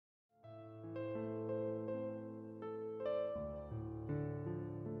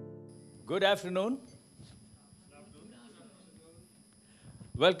Good afternoon.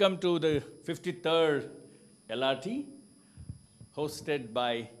 Welcome to the 53rd LRT, hosted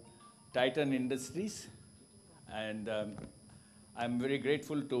by Titan Industries. And I'm very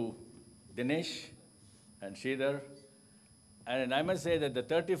grateful to Dinesh and Sridhar. And I must say that the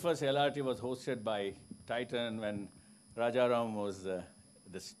 31st LRT was hosted by Titan when Rajaram was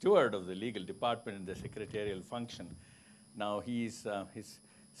the steward of the legal department in the secretarial function. Now his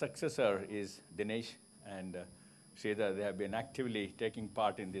successor is Dinesh and Sridhar. They have been actively taking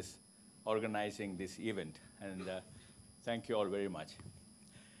part in this, organizing this event. And thank you all very much.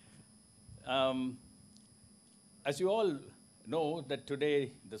 As you all know, that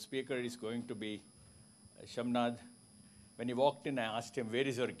today the speaker is going to be Shamnad. When he walked in, I asked him, "Where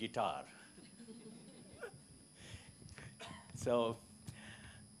is your guitar?" So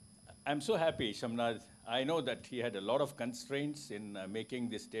I'm so happy, Shamnad. I know that he had a lot of constraints in making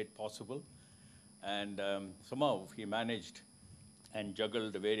this date possible. And somehow he managed and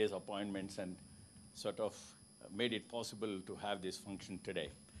juggled the various appointments and sort of made it possible to have this function today.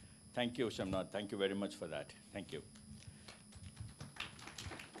 Thank you, Shamnad. Thank you very much for that. Thank you.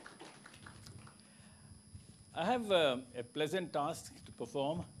 I have a pleasant task to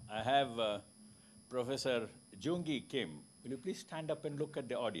perform. I have Professor Joongi Kim. Will you please stand up and look at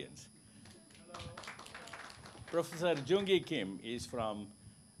the audience? Hello. Professor Joongi Kim is from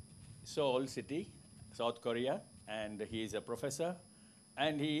Seoul City, South Korea, and he is a professor,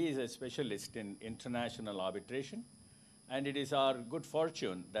 and he is a specialist in international arbitration. And it is our good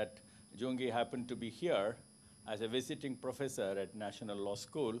fortune that Joongi happened to be here as a visiting professor at National Law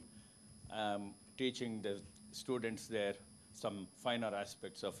School, teaching the students there some finer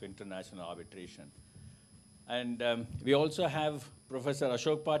aspects of international arbitration. And we also have Professor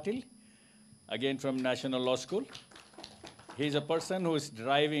Ashok Patil, again from National Law School. He's a person who is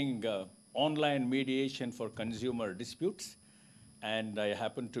driving online mediation for consumer disputes, and I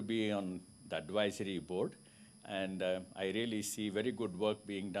happen to be on the advisory board. And I really see very good work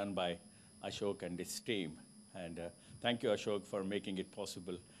being done by Ashok and his team. And thank you, Ashok, for making it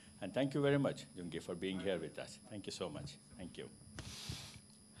possible. And thank you very much, Joongi, for being here with us. Thank you so much. Thank you.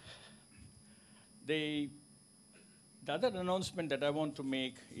 The other announcement that I want to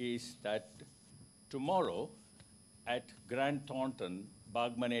make is that tomorrow at Grand Thornton,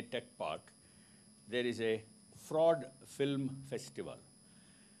 Bagmane Tech Park, there is a fraud film festival.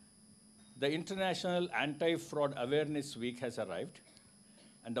 The International Anti-Fraud Awareness Week has arrived,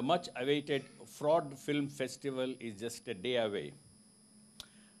 and the much-awaited Fraud Film Festival is just a day away.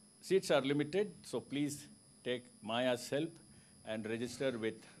 Seats are limited, so please take Maya's help and register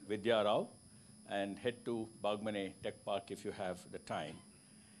with Vidya Rao and head to Bagmane Tech Park if you have the time.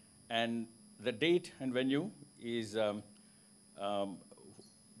 And the date and venue is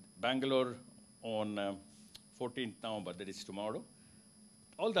Bangalore on 14th November, that is tomorrow.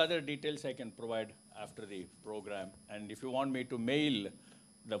 All the other details I can provide after the program. And if you want me to mail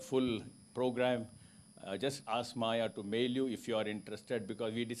the full program, just ask Maya to mail you if you are interested,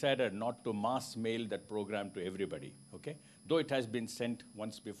 because we decided not to mass mail that program to everybody, okay? Though it has been sent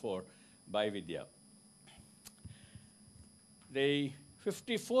once before by Vidya. The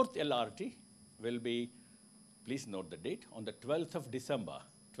 54th LRT will be, please note the date, on the 12th of December.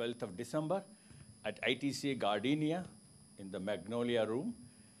 12th of December at ITC Gardenia in the Magnolia Room.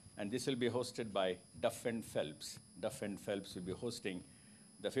 And this will be hosted by Duff & Phelps. Duff & Phelps will be hosting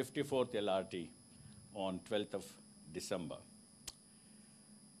the 54th LRT on 12th of December.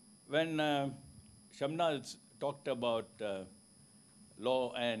 When Shamnad talked about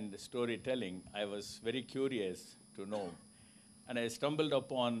law and storytelling, I was very curious to know. And I stumbled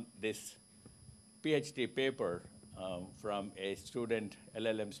upon this PhD paper from a student,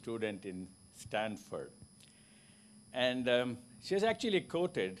 LLM student in Stanford. And she has actually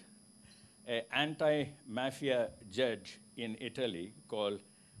quoted an anti-mafia judge in Italy called,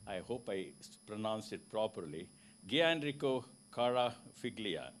 I hope I pronounced it properly, Gianrico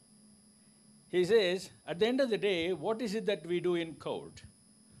Carafiglia. He says, at the end of the day, what is it that we do in court?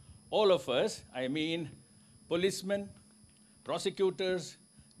 All of us, I mean policemen, prosecutors,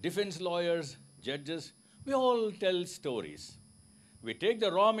 defense lawyers, judges, we all tell stories. We take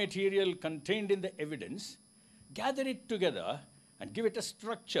the raw material contained in the evidence, gather it together, and give it a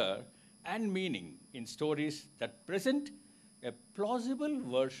structure and meaning in stories that present a plausible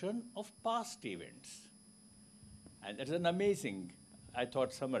version of past events. And that's an amazing, I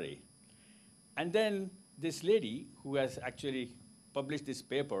thought, summary. And then this lady who has actually published this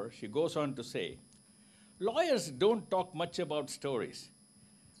paper, she goes on to say, lawyers don't talk much about stories.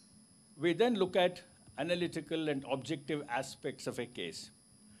 We then look at analytical and objective aspects of a case.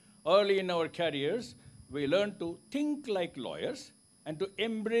 Early in our careers, we learn to think like lawyers and to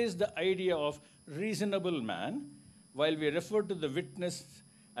embrace the idea of reasonable man, while we refer to the witness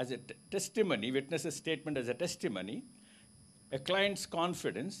as a testimony, witness's statement as a testimony, a client's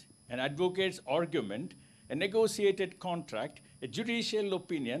confidence, an advocate's argument, a negotiated contract, a judicial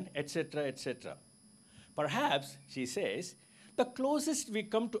opinion, etc., etc. Perhaps, she says, the closest we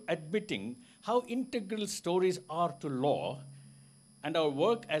come to admitting how integral stories are to law and our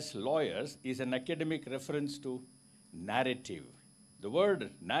work as lawyers is an academic reference to narrative. The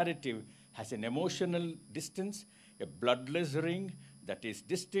word narrative has an emotional distance, a bloodless ring that is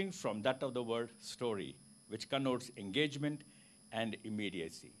distinct from that of the word story, which connotes engagement and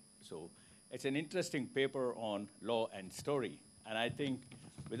immediacy. So it's an interesting paper on law and story. And I think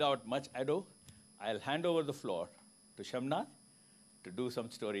without much ado, I'll hand over the floor to Shamnad to do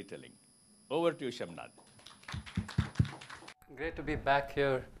some storytelling. Over to you, Shamnad. Great to be back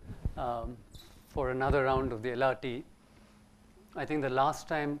here for another round of the LRT. I think the last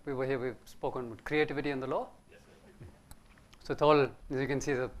time we were here, we spoke on creativity and the law. Yes, sir. So it's all, as you can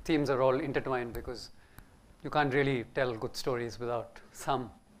see, the themes are all intertwined because you can't really tell good stories without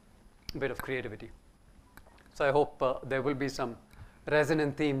some bit of creativity. So I hope there will be some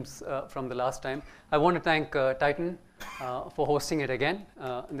resonant themes from the last time. I want to thank Titan for hosting it again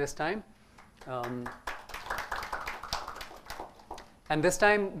this time. And this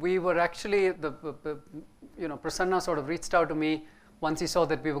time we were actually, Prasanna sort of reached out to me once he saw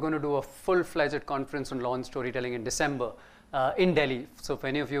that we were going to do a full-fledged conference on law and storytelling in December in Delhi. So for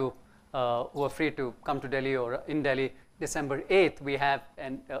any of you who are free to come to Delhi or in Delhi, December 8th, we have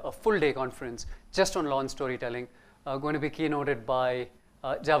a full-day conference just on law and storytelling, going to be keynoted by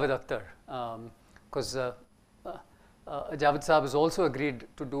Javed Akhtar, because Javed Saab has also agreed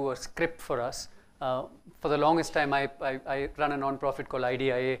to do a script for us. For the longest time, I run a non-profit called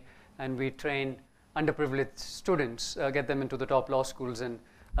IDIA, and we train underprivileged students, get them into the top law schools, and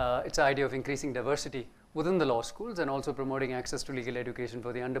it's the idea of increasing diversity within the law schools and also promoting access to legal education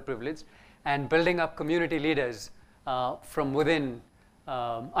for the underprivileged and building up community leaders from within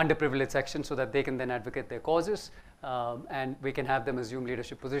underprivileged sections so that they can then advocate their causes and we can have them assume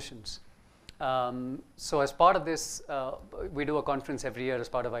leadership positions. So as part of this, we do a conference every year. As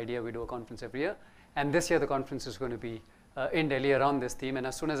part of IDEA, we do a conference every year. And this year, the conference is going to be in Delhi around this theme. And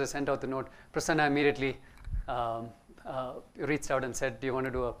as soon as I sent out the note, Prasanna immediately reached out and said, do you want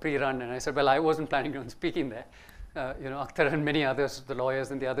to do a pre-run? And I said, well, I wasn't planning on speaking there. Akhtar and many others, the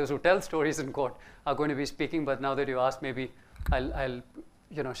lawyers and the others who tell stories in court are going to be speaking. But now that you asked, maybe I'll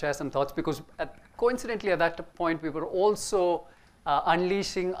share some thoughts. Because coincidentally, at that point, we were also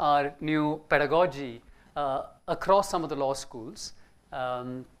unleashing our new pedagogy across some of the law schools.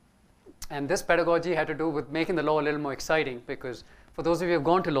 And this pedagogy had to do with making the law a little more exciting, because for those of you who have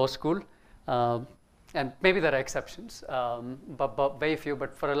gone to law school, and maybe there are exceptions, but very few,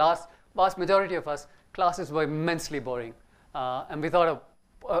 but for a vast majority of us, classes were immensely boring. And we thought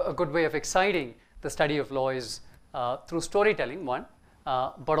a good way of exciting the study of law is through storytelling, one,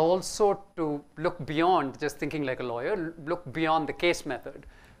 but also to look beyond just thinking like a lawyer, look beyond the case method.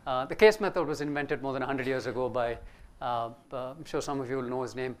 The case method was invented more than 100 years ago by, I'm sure some of you will know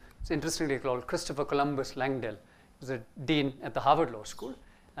his name. It's interestingly called Christopher Columbus Langdell. He was a dean at the Harvard Law School.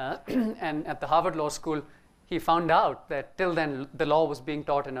 And at the Harvard Law School, he found out that till then, the law was being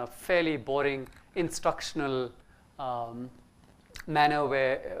taught in a fairly boring instructional manner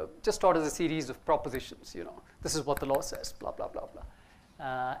where just taught as a series of propositions. This is what the law says, blah, blah, blah,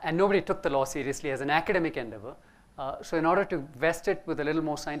 blah. And nobody took the law seriously as an academic endeavor. So in order to vest it with a little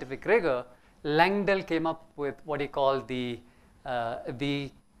more scientific rigor, Langdell came up with what he called the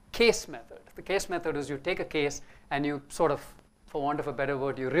case method. The case method is you take a case and you sort of, for want of a better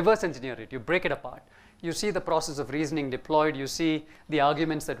word, you reverse engineer it, you break it apart. You see the process of reasoning deployed, you see the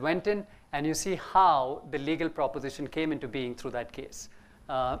arguments that went in, and you see how the legal proposition came into being through that case.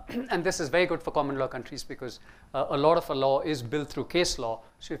 And this is very good for common law countries because a lot of a law is built through case law.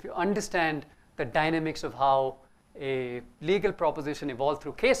 So if you understand the dynamics of how a legal proposition evolved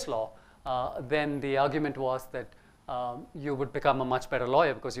through case law, then the argument was that you would become a much better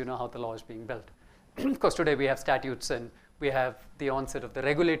lawyer because you know how the law is being built. Because today we have statutes and we have the onset of the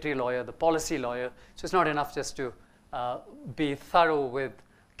regulatory lawyer, the policy lawyer. So it's not enough just to be thorough with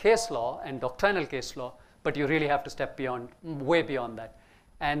case law and doctrinal case law, but you really have to step beyond, way beyond that.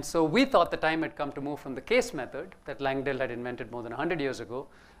 And so we thought the time had come to move from the case method that Langdell had invented more than 100 years ago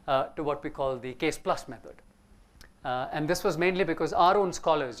to what we call the case plus method. And this was mainly because our own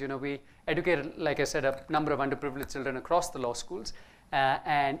scholars, we educated, like I said, a number of underprivileged children across the law schools.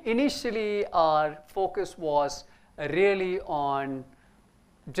 And initially, our focus was really on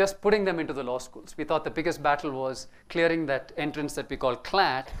just putting them into the law schools. We thought the biggest battle was clearing that entrance that we call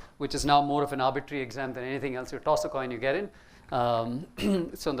CLAT, which is now more of an arbitrary exam than anything else. You toss a coin, you get in.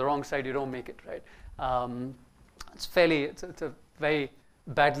 So on the wrong side, you don't make it, right? It's a very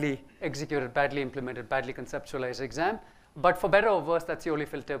badly executed, badly implemented, badly conceptualized exam. But for better or worse, that's the only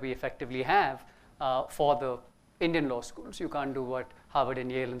filter we effectively have for the Indian law schools. You can't do what Harvard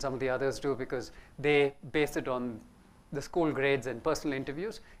and Yale and some of the others do because they base it on the school grades and personal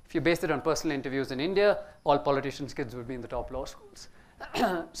interviews. If you base it on personal interviews in India, all politicians' kids would be in the top law schools.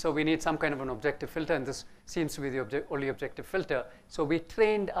 So we need some kind of an objective filter, and this seems to be the only objective filter. So we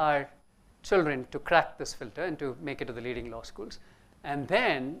trained our children to crack this filter and to make it to the leading law schools. And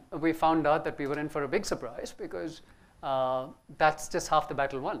then we found out that we were in for a big surprise because that's just half the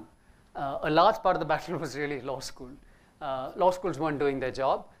battle won. A large part of the battle was really law school. Law schools weren't doing their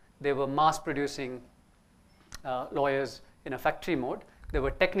job. They were mass producing lawyers in a factory mode. They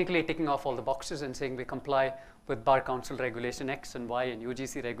were technically ticking off all the boxes and saying we comply with Bar Council regulation X and Y and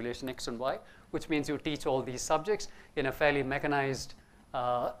UGC regulation X and Y, which means you teach all these subjects in a fairly mechanized,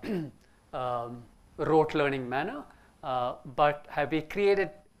 rote learning manner. But have we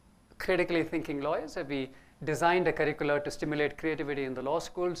created critically thinking lawyers? Have we designed a curricula to stimulate creativity in the law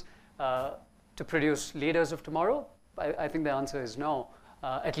schools to produce leaders of tomorrow? I think the answer is no,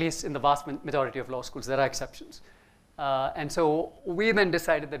 at least in the vast majority of law schools. There are exceptions. And so we then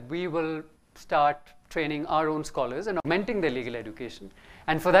decided that we will start training our own scholars and augmenting their legal education.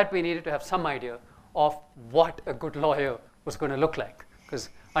 And for that, we needed to have some idea of what a good lawyer was going to look like. Because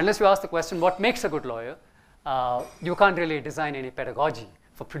unless you ask the question, what makes a good lawyer, you can't really design any pedagogy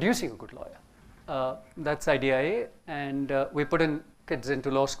for producing a good lawyer. That's idea A. And we put in kids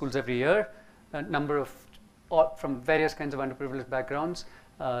into law schools every year, a number of from various kinds of underprivileged backgrounds,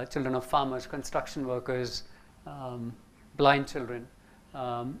 children of farmers, construction workers, blind children.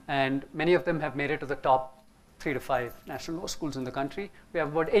 And many of them have made it to the top 3 to 5 national law schools in the country. We have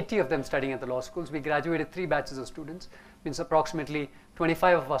about 80 of them studying at the law schools. We graduated 3 batches of students. Means approximately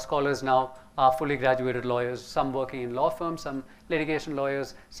 25 of our scholars now are fully graduated lawyers, some working in law firms, some litigation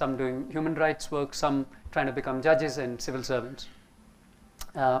lawyers, some doing human rights work, some trying to become judges and civil servants.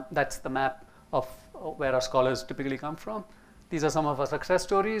 That's the map of where our scholars typically come from. These are some of our success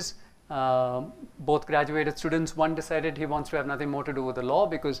stories. Both graduated students, one decided he wants to have nothing more to do with the law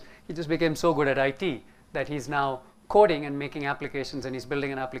because he just became so good at IT that he's now coding and making applications, and he's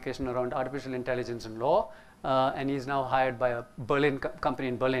building an application around artificial intelligence and law. And he's now hired by a Berlin company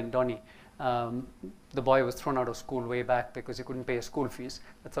in Berlin, Donoghue. The boy was thrown out of school way back because he couldn't pay his school fees.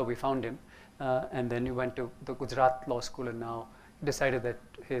 That's how we found him. And then he went to the Gujarat Law School and now decided that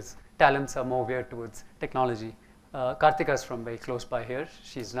his talents are more geared towards technology. Kartika is from very close by here.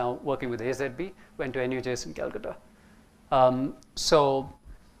 She's now working with AZB, went to NUJS in Calcutta.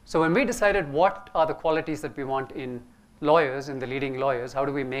 So when we decided what are the qualities that we want in lawyers, in the leading lawyers, how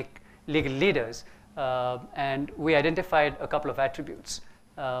do we make legal leaders? And we identified a couple of attributes.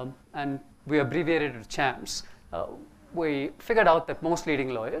 And we abbreviated it to CHAMPS. We figured out that most leading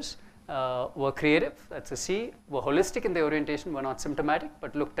lawyers were creative, that's a C, were holistic in their orientation, were not symptomatic,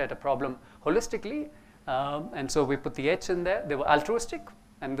 but looked at a problem holistically. And so we put the H in there. They were altruistic,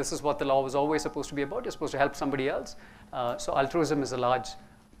 and this is what the law was always supposed to be about. You're supposed to help somebody else. So altruism is a large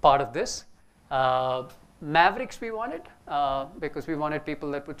part of this. Mavericks we wanted, because we wanted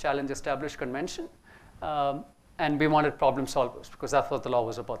people that would challenge established convention. And we wanted problem solvers, because that's what the law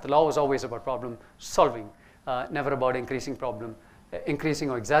was about. The law was always about problem solving, never about increasing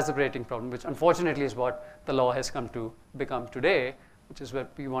or exacerbating problem, which unfortunately is what the law has come to become today, which is where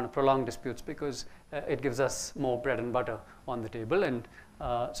we want to prolong disputes because it gives us more bread and butter on the table. And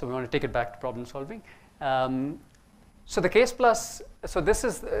so we want to take it back to problem solving. So the case plus, so this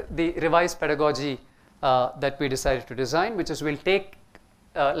is the revised pedagogy that we decided to design, which is we'll take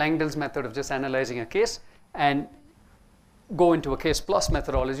Langdell's method of just analyzing a case and go into a case plus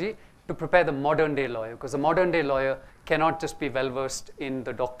methodology to prepare the modern day lawyer, because the modern day lawyer cannot just be well versed in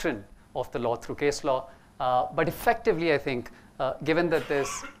the doctrine of the law through case law, but effectively I think given that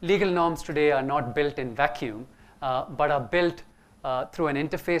this legal norms today are not built in vacuum, but are built through an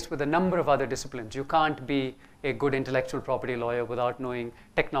interface with a number of other disciplines. You can't be a good intellectual property lawyer without knowing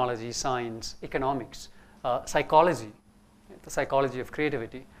technology, science, economics, psychology, the psychology of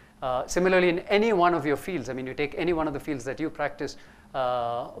creativity. Similarly, in any one of your fields, I mean, you take any one of the fields that you practice,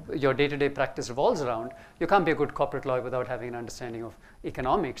 your day-to-day practice revolves around, you can't be a good corporate lawyer without having an understanding of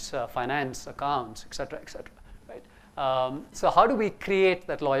economics, finance, accounts, et cetera, et cetera. So how do we create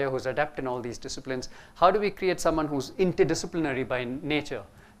that lawyer who's adept in all these disciplines? How do we create someone who's interdisciplinary by nature?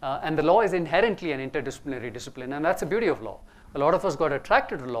 And the law is inherently an interdisciplinary discipline, and that's the beauty of law. a lot of us got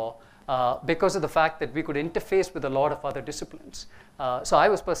attracted to law because of the fact that we could interface with a lot of other disciplines. So I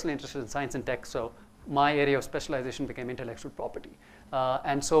was personally interested in science and tech, so my area of specialization became intellectual property.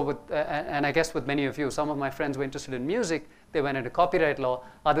 And so and I guess with many of you, some of my friends were interested in music, they went into copyright law,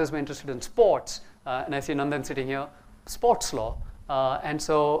 others were interested in sports, and I see Nandan sitting here, sports law. And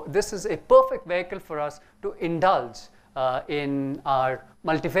so this is a perfect vehicle for us to indulge in our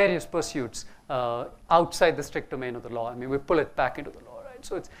multifarious pursuits outside the strict domain of the law. I mean, we pull it back into the law, right?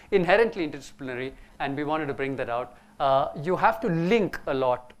 So it's inherently interdisciplinary, and we wanted to bring that out. You have to link a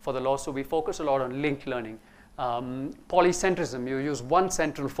lot for the law, so we focus a lot on linked learning. Polycentrism, you use one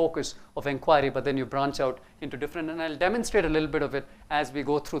central focus of inquiry, but then you branch out into different, and I'll demonstrate a little bit of it as we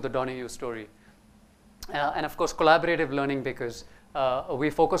go through the Donoghue story. And of course, collaborative learning, because we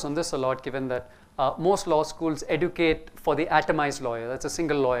focus on this a lot, given that most law schools educate for the atomized lawyer. That's a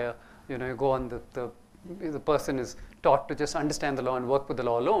single lawyer. You know, you go on, the person is taught to just understand the law and work with the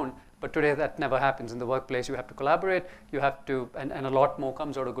law alone. But today that never happens. In the workplace, you have to collaborate. You have to, and a lot more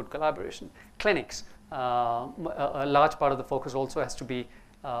comes out of good collaboration. Clinics, a large part of the focus also has to be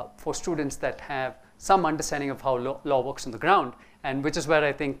for students that have some understanding of how law works on the ground, and which is where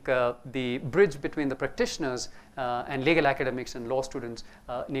I think the bridge between the practitioners and legal academics and law students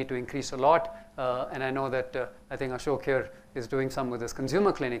need to increase a lot. And I know that I think Ashok here is doing some with his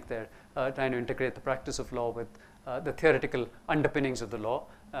consumer clinic there, trying to integrate the practice of law with the theoretical underpinnings of the law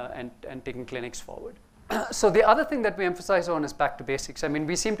and taking clinics forward. So the other thing that we emphasize on is back to basics. I mean,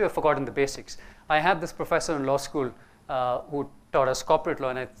 we seem to have forgotten the basics. I had this professor in law school who taught us corporate law,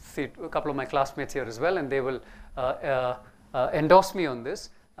 and I see a couple of my classmates here as well, and they will endorse me on this.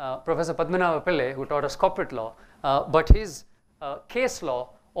 Professor Padmanabha Pillai, who taught us corporate law, but his case law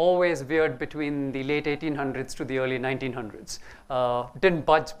always veered between the late 1800s to the early 1900s. Didn't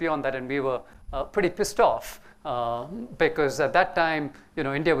budge beyond that, and we were pretty pissed off. Because at that time, you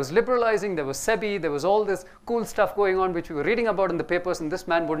know, India was liberalizing, there was SEBI, there was all this cool stuff going on which we were reading about in the papers, and this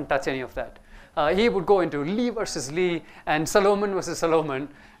man wouldn't touch any of that. He would go into Lee versus Lee and Solomon versus Solomon,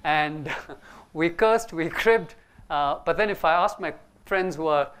 and we cursed, we cribbed. But then if I asked my friends who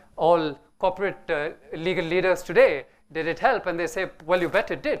are all corporate legal leaders today, did it help? And they say, well, you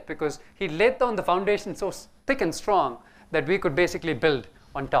bet it did, because he laid down the foundation so thick and strong that we could basically build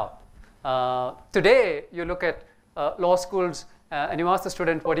on top. Today, you look at law schools and you ask the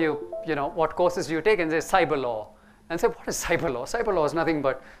student, what courses do you take? And they say cyber law. And say, what is cyber law? Cyber law is nothing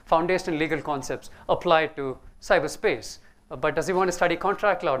but foundational legal concepts applied to cyberspace. But does he want to study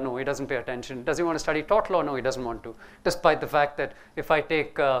contract law? No, he doesn't pay attention. Does he want to study tort law? No, he doesn't want to. Despite the fact that if I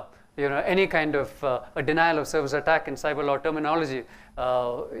take any kind of a denial of service attack in cyber law terminology,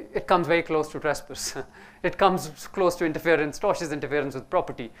 it comes very close to trespass. It comes close to interference, tortious interference with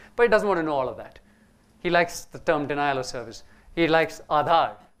property. But he doesn't want to know all of that. He likes the term denial of service. He likes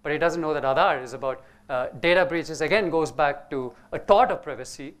Aadhaar, but he doesn't know that Aadhaar is about data breaches. Again, goes back to a tort of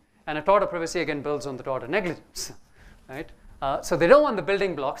privacy, and a tort of privacy again builds on the tort of negligence, right? So they don't want the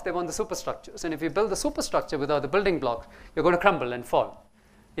building blocks, they want the superstructures. And if you build the superstructure without the building blocks, you're going to crumble and fall.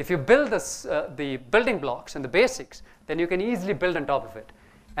 If you build the building blocks and the basics, then you can easily build on top of it.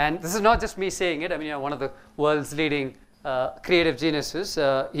 And this is not just me saying it. I mean, one of the world's leading creative geniuses.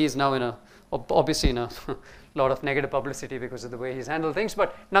 He's now obviously in a lot of negative publicity because of the way he's handled things.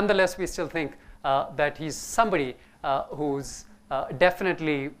 But nonetheless, we still think that he's somebody who's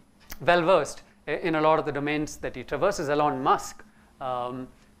definitely well-versed in a lot of the domains that he traverses. Elon Musk.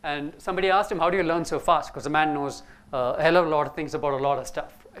 And somebody asked him, how do you learn so fast? Because the man knows a hell of a lot of things about a lot of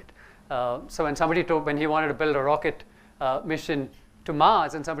stuff. Right? So when he wanted to build a rocket mission to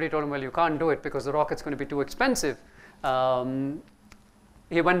Mars, and somebody told him, well, you can't do it because the rocket's going to be too expensive.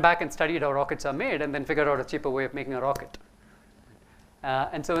 He went back and studied how rockets are made and then figured out a cheaper way of making a rocket.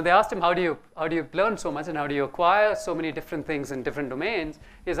 And so when they asked him, how do you learn so much and how do you acquire so many different things in different domains,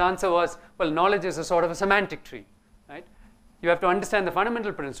 his answer was, well, knowledge is a sort of a semantic tree. Right? You have to understand the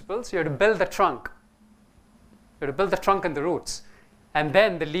fundamental principles. You have to build the trunk. You have to build the trunk and the roots. And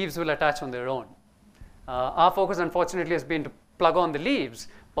then the leaves will attach on their own. Our focus, unfortunately, has been to plug on the leaves,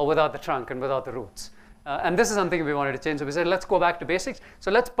 but without the trunk and without the roots. And this is something we wanted to change. So we said, let's go back to basics. So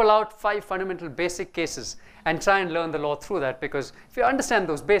let's pull out 5 fundamental basic cases and try and learn the law through that. Because if you understand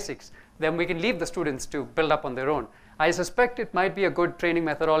those basics, then we can leave the students to build up on their own. I suspect it might be a good training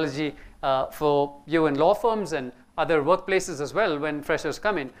methodology for you in law firms and other workplaces as well when freshers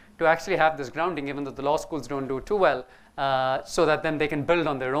come in to actually have this grounding, even though the law schools don't do too well, so that then they can build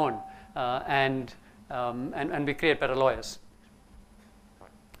on their own and we create better lawyers.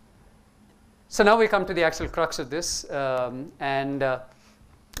 So now we come to the actual crux of this, I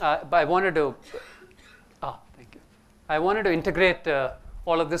wanted to, thank you. I wanted to integrate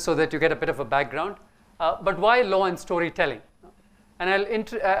all of this so that you get a bit of a background. But why law and storytelling? And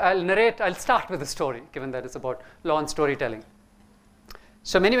I'll start with a story, given that it's about law and storytelling.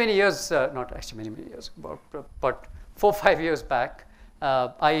 So many years, not actually many years, but 4 or 5 years back,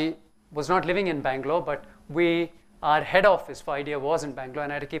 I was not living in Bangalore, but our head office for IDEA was in Bangalore,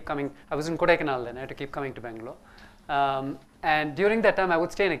 and I had to keep coming. I was in Kodaikanal then, I had to keep coming to Bangalore. And during that time, I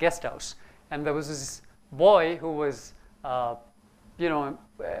would stay in a guest house. And there was this boy who was,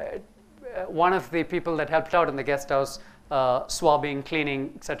 one of the people that helped out in the guest house, swabbing,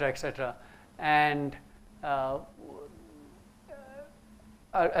 cleaning, etc., etc. And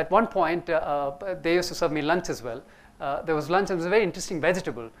at one point, they used to serve me lunch as well. There was lunch, and it was a very interesting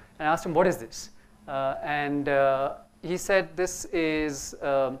vegetable. And I asked him, what is this? And he said, this is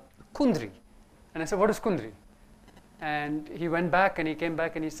kundri. And I said, what is kundri? And he went back, and he came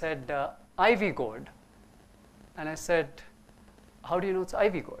back, and he said, ivy gourd. And I said, how do you know it's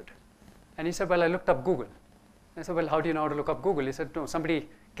ivy gourd? And he said, well, I looked up Google. I said, well, how do you know how to look up Google? He said, no, somebody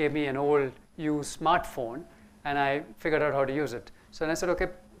gave me an old used smartphone, and I figured out how to use it. So then I said, okay,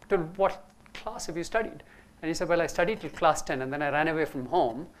 till what class have you studied? And he said, well, I studied till class 10, and then I ran away from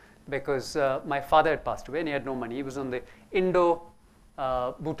home because my father had passed away, and he had no money. He was on the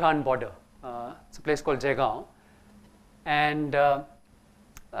Indo-Bhutan border. It's a place called Jaigaon. And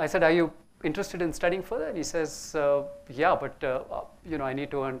I said, are you interested in studying further? And he says, yeah, but I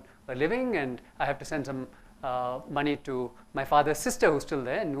need to earn a living, and I have to send some money to my father's sister who's still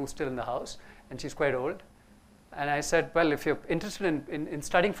there and who's still in the house, and she's quite old. And I said, well, if you're interested in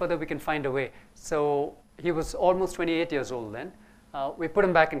studying further, we can find a way. So he was almost 28 years old then. We put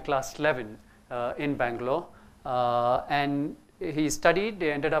him back in class 11 in Bangalore, and he studied.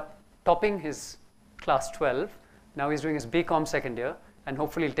 He ended up topping his class 12. Now he's doing his BCom second year, and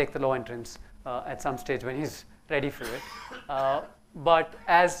hopefully he'll take the law entrance at some stage when he's ready for it. But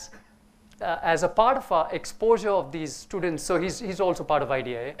as a part of our exposure of these students, so he's also part of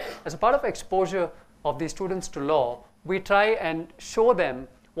IDIA. As a part of exposure of these students to law, we try and show them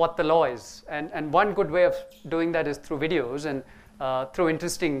what the law is. And one good way of doing that is through videos and through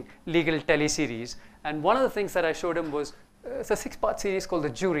interesting legal teleseries. And one of the things that I showed him was, it's a 6-part series called The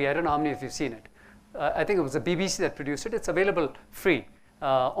Jury. I don't know how many of you have seen it. I think it was the BBC that produced it. It's available free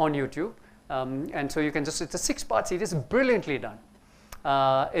on YouTube. And so you can it's a 6-part series, brilliantly done.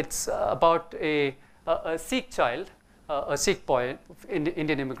 It's about a Sikh child, a Sikh boy,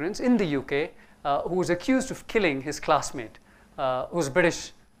 Indian immigrants in the UK, who was accused of killing his classmate, who's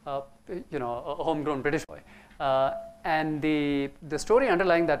British, a homegrown British boy. And the story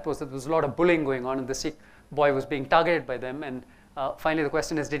underlying that was that there was a lot of bullying going on, and the Sikh boy was being targeted by them. And finally, the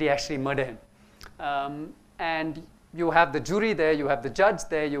question is, did he actually murder him? And you have the jury there, you have the judge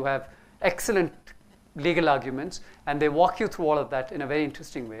there, you have excellent legal arguments, and they walk you through all of that in a very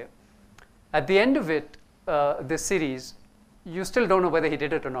interesting way. At the end of it, this series, you still don't know whether he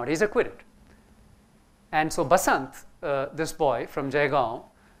did it or not. He's acquitted. And so Basant, this boy from Jaigaon,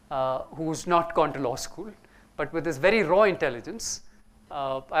 who's not gone to law school, but with this very raw intelligence,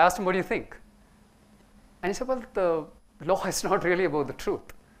 I asked him, what do you think? And he said, well, the law is not really about the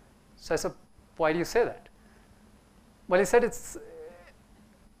truth. So I said, why do you say that? Well, he said,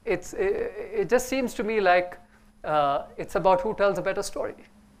 it just seems to me like it's about who tells a better story.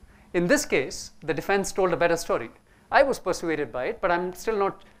 In this case, the defense told a better story. I was persuaded by it, but I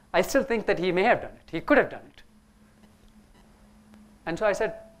still think that he may have done it. He could have done it. And so I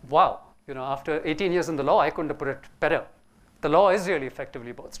said, wow, after 18 years in the law, I couldn't have put it better. The law is really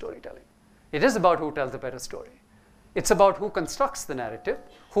effectively about storytelling. It is about who tells a better story. It's about who constructs the narrative,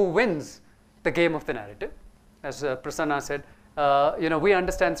 who wins the game of the narrative. As Prasanna said, we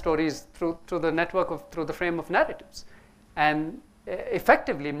understand stories through the network through the frame of narratives. And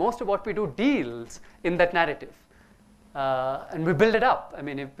effectively, most of what we do deals in that narrative. And we build it up. I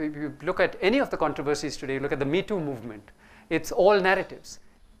mean, if you look at any of the controversies today, look at the Me Too movement, it's all narratives.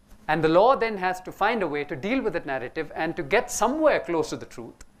 And the law then has to find a way to deal with that narrative and to get somewhere close to the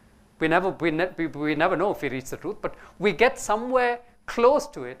truth. We never know if we reach the truth, but we get somewhere close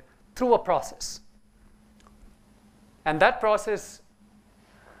to it through a process. And that process,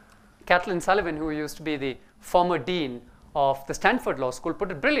 Kathleen Sullivan, who used to be the former dean of the Stanford Law School,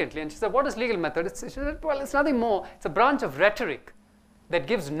 put it brilliantly. And she said, what is legal method? She said, well, it's nothing more. It's a branch of rhetoric that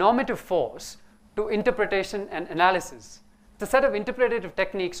gives normative force to interpretation and analysis. It's a set of interpretative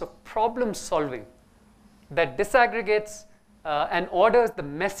techniques of problem solving that disaggregates and orders the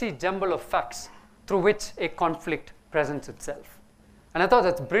messy jumble of facts through which a conflict presents itself. And I thought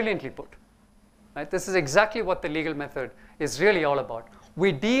that's brilliantly put. Right? This is exactly what the legal method is really all about.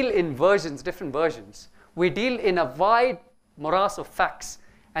 We deal in versions, different versions. We deal in a wide morass of facts,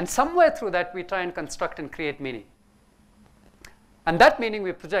 and somewhere through that we try and construct and create meaning. And that meaning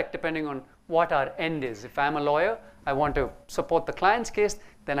we project depending on what our end is. If I'm a lawyer, I want to support the client's case,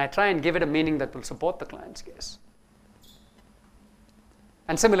 then I try and give it a meaning that will support the client's case.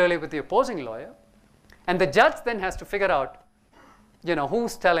 And similarly with the opposing lawyer. And the judge then has to figure out,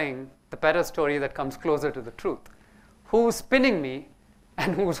 who's telling the better story that comes closer to the truth, who's spinning me,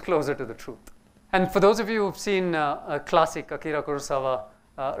 and who's closer to the truth. And for those of you who've seen a classic Akira Kurosawa,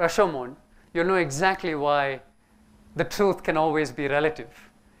 Rashomon, you'll know exactly why the truth can always be relative.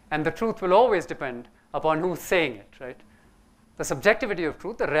 And the truth will always depend upon who's saying it, right? The subjectivity of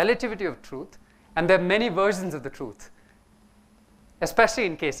truth, the relativity of truth, and there are many versions of the truth, especially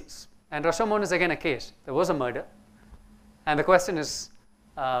in cases. And Rashomon is again a case. There was a murder. And the question is,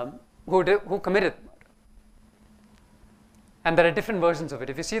 who committed the murder? And there are different versions of it.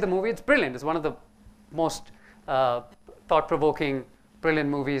 If you see the movie, it's brilliant. It's one of the most thought-provoking, brilliant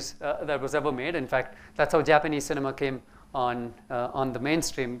movies that was ever made. In fact, that's how Japanese cinema came on the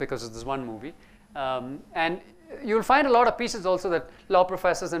mainstream, because of this one movie. And you'll find a lot of pieces also that law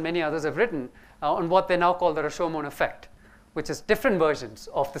professors and many others have written on what they now call the Rashomon effect, which is different versions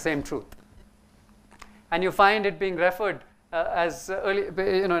of the same truth. And you find it being referred as early,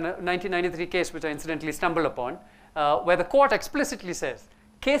 in a 1993 case, which I incidentally stumbled upon, where the court explicitly says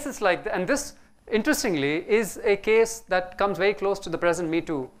cases like and this, interestingly, is a case that comes very close to the present Me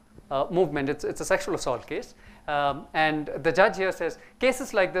Too movement. It's a sexual assault case. And the judge here says,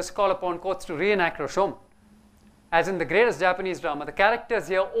 cases like this call upon courts to reenact Rashomon. As in the greatest Japanese drama, the characters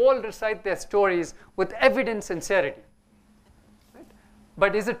here all recite their stories with evident sincerity. Right?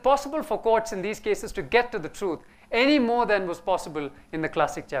 But is it possible for courts in these cases to get to the truth any more than was possible in the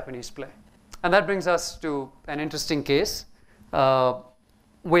classic Japanese play? And that brings us to an interesting case,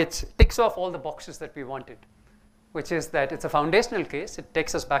 which ticks off all the boxes that we wanted, which is that it's a foundational case. It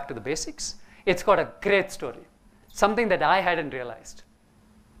takes us back to the basics. It's got a great story, something that I hadn't realized.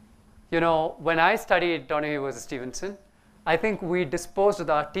 When I studied Donoghue versus Stevenson, I think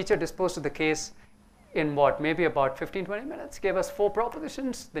our teacher disposed of the case in maybe about 15, 20 minutes, gave us 4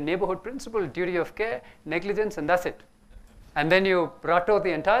 propositions, the neighborhood principle, duty of care, negligence, and that's it. And then you rattle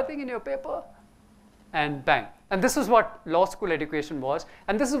the entire thing in your paper, and bang. And this is what law school education was,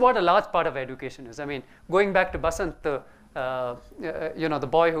 and this is what a large part of education is. I mean, going back to Basant, the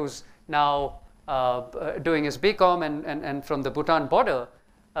boy who's now doing his BCom and from the Bhutan border,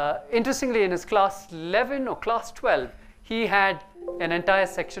 interestingly, in his class 11 or class 12, he had an entire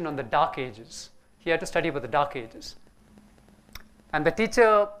section on the Dark Ages. He had to study about the Dark Ages. And the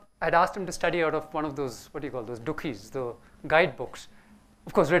teacher had asked him to study out of one of those, those dukis, the guidebooks,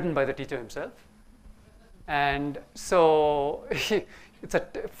 of course, written by the teacher himself. And so it's a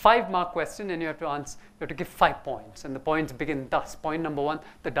 5-mark question, and you have to give 5 points. And the points begin thus. Point number 1,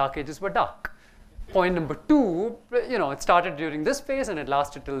 the Dark Ages were dark. Point number 2, it started during this phase and it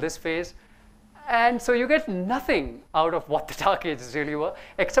lasted till this phase. And so you get nothing out of what the Dark Ages really were,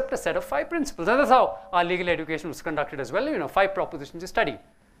 except a set of 5 principles. And that's how our legal education was conducted as well. 5 propositions you study.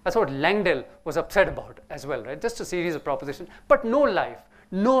 That's what Langdell was upset about as well, right? Just a series of propositions, but no life,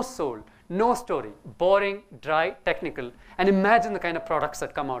 no soul, no story, boring, dry, technical. And imagine the kind of products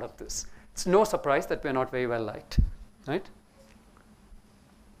that come out of this. It's no surprise that we're not very well liked, right?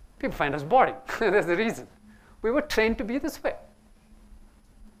 People find us boring. That's the reason. We were trained to be this way.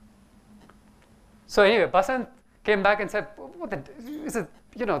 So anyway, Basant came back and said,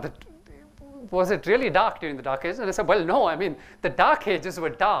 was it really dark during the Dark Ages? And I said, well, no. I mean, the Dark Ages were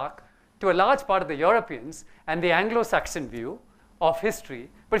dark to a large part of the Europeans and the Anglo-Saxon view of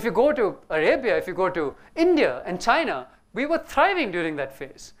history. But if you go to Arabia, if you go to India and China, we were thriving during that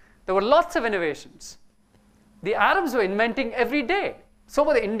phase. There were lots of innovations. The Arabs were inventing every day. So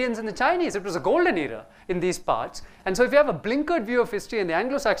were the Indians and the Chinese. It was a golden era in these parts. And so if you have a blinkered view of history and the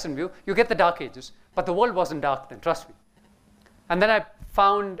Anglo-Saxon view, you get the Dark Ages. But the world wasn't dark then, trust me. And then I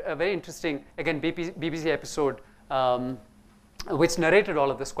found a very interesting, again, BBC episode which narrated all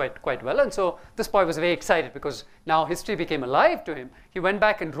of this quite well. And so this boy was very excited because now history became alive to him. He went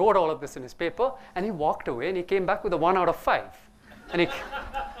back and wrote all of this in his paper, and he walked away, and he came back with a 1 out of 5.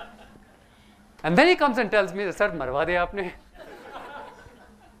 And then he comes and tells me, sir, marwa diya aapne.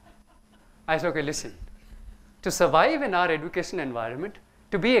 I said, okay, listen. To survive in our education environment,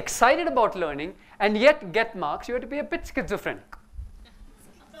 to be excited about learning, and yet get marks, you have to be a bit schizophrenic.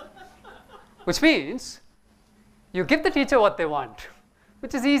 Which means you give the teacher what they want,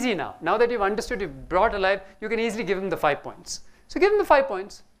 which is easy now. Now that you've understood, you've brought alive, you can easily give them the 5 points. So give them the 5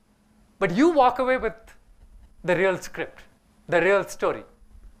 points, but you walk away with the real script, the real story.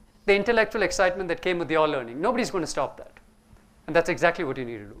 the intellectual excitement that came with your learning. Nobody's going to stop that. And that's exactly what you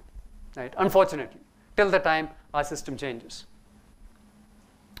need to do, right? Unfortunately, till the time our system changes.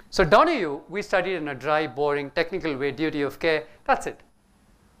 So Donoghue, we studied in a dry, boring, technical way, duty of care. That's it.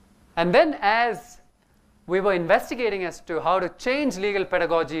 And then as we were investigating as to how to change legal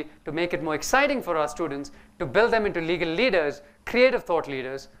pedagogy to make it more exciting for our students, to build them into legal leaders, creative thought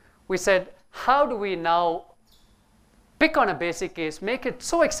leaders, we said, how do we now pick on a basic case, make it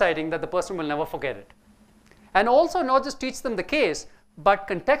so exciting that the person will never forget it? And also not just teach them the case, but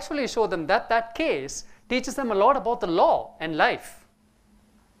contextually show them that that case teaches them a lot about the law and life.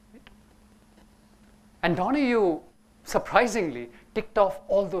 And Donoghue, surprisingly, ticked off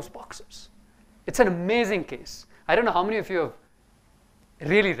all those boxes. It's an amazing case. I don't know how many of you have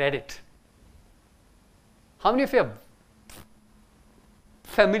really read it. How many of you are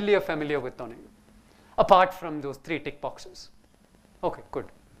familiar with Donoghue, apart from those 3 tick boxes? Okay, good.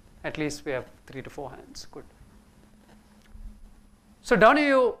 At least we have 3 to 4 hands. Good. So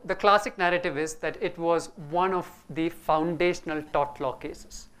Donoghue, the classic narrative is that it was one of the foundational tort law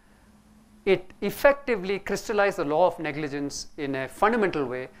cases. It effectively crystallized the law of negligence in a fundamental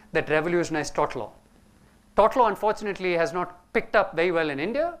way that revolutionized tort law. Tort law, unfortunately, has not picked up very well in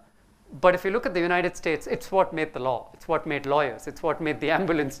India, but if you look at the United States, it's what made the law. It's what made lawyers. It's what made the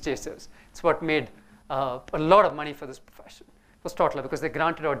ambulance chasers. It's what made a lot of money for this profession. It was tort law because they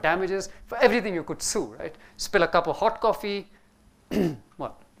granted out damages for everything you could sue, right? Spill a cup of hot coffee,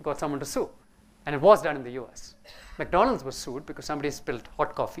 well, got someone to sue. And it was done in the US. McDonald's was sued because somebody spilled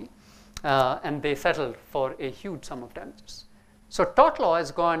hot coffee. And they settled for a huge sum of damages. So tort law has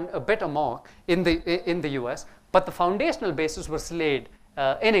gone a bit amok in the US, but the foundational basis was laid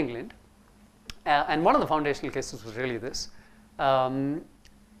in England. And one of the foundational cases was really this. And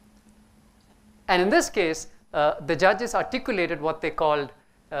in this case, the judges articulated what they called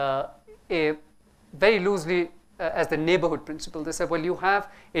a very loosely as the neighborhood principle. They said, well, you have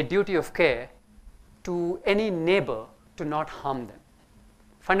a duty of care to any neighbor to not harm them.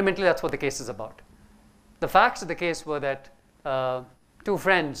 Fundamentally, that's what the case is about. The facts of the case were that 2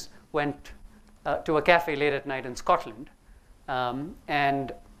 friends went to a cafe late at night in Scotland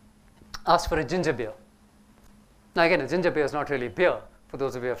and asked for a ginger beer. Now again, a ginger beer is not really beer. For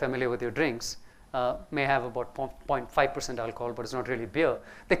those of you who are familiar with your drinks, may have about 0.5% alcohol, but it's not really beer.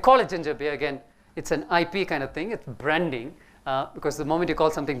 They call it ginger beer. Again, it's an IP kind of thing. It's branding because the moment you call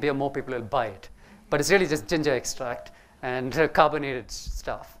something beer, more people will buy it. But it's really just ginger extract and carbonated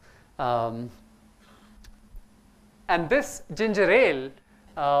stuff. And this ginger ale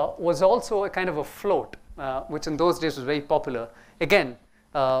was also a kind of a float, which in those days was very popular. Again,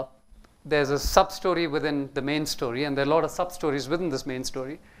 there's a sub-story within the main story, and there are a lot of sub-stories within this main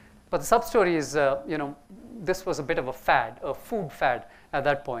story. But the sub-story is, this was a bit of a fad, a food fad at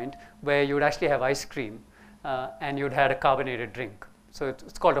that point, where you would actually have ice cream, and you'd had a carbonated drink. So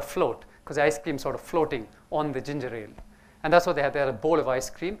it's called a float, because the ice cream sort of floating on the ginger ale. And that's what they had. They had a bowl of ice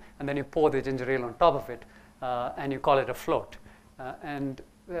cream, and then you pour the ginger ale on top of it, and you call it a float.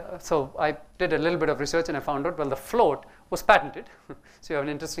 So I did a little bit of research, and I found out, well, the float was patented. So you have an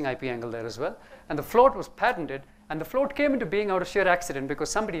interesting IP angle there as well. And the float was patented, and the float came into being out of sheer accident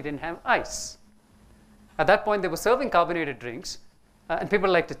because somebody didn't have ice. At that point, they were serving carbonated drinks, and people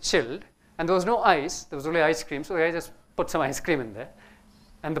liked it chilled, and there was no ice. There was only ice cream, so I just put some ice cream in there.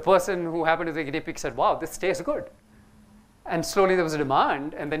 And the person who happened to be the guinea pig said, wow, this tastes good. And slowly there was a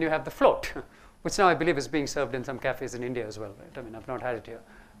demand, and then you have the float, which now I believe is being served in some cafes in India as well, right? I mean, I've not had it here.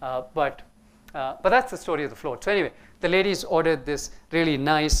 But that's the story of the float. So anyway, the ladies ordered this really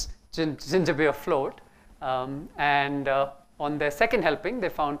nice ginger beer float. And on their second helping, they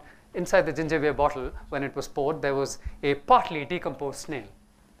found inside the ginger beer bottle, when it was poured, there was a partly decomposed snail.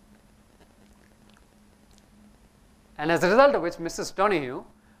 And as a result of which, Mrs. Donoghue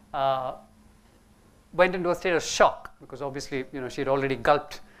went into a state of shock, because obviously, she had already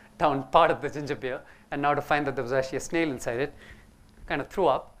gulped down part of the ginger beer, and now to find that there was actually a snail inside it, kind of threw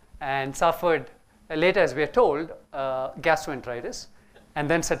up and suffered, later as we are told, gastroenteritis, and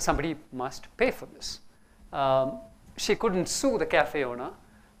then said somebody must pay for this. She couldn't sue the cafe owner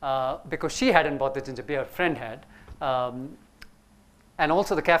because she hadn't bought the ginger beer, her friend had. And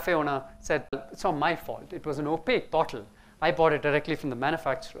also the cafe owner said, it's not my fault. It was an opaque bottle. I bought it directly from the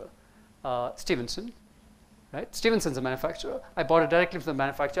manufacturer, Stevenson. Right? Stevenson's a manufacturer. I bought it directly from the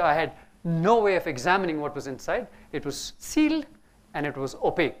manufacturer. I had no way of examining what was inside. It was sealed and it was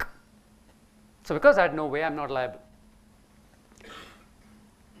opaque. So because I had no way, I'm not liable.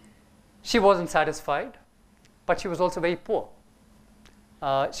 She wasn't satisfied, but she was also very poor.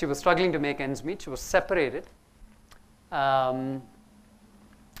 She was struggling to make ends meet. She was separated.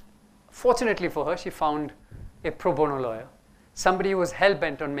 Fortunately for her, she found a pro bono lawyer, somebody who was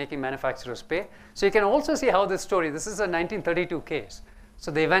hell-bent on making manufacturers pay. So you can also see how this story, this is a 1932 case.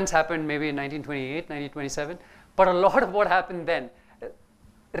 So the events happened maybe in 1928, 1927, but a lot of what happened then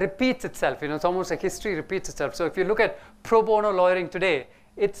repeats itself. It's almost like history repeats itself. So if you look at pro bono lawyering today,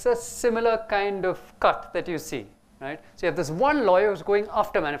 it's a similar kind of cut that you see, right? So you have this one lawyer who's going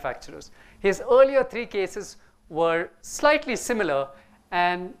after manufacturers. His earlier 3 cases were slightly similar,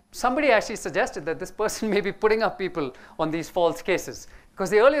 and somebody actually suggested that this person may be putting up people on these false cases, because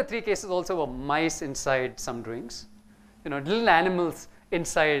the earlier 3 cases also were mice inside some drinks, little animals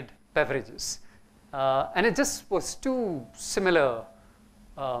inside beverages. And it just was too similar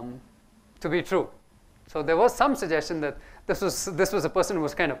to be true. So there was some suggestion that this was a person who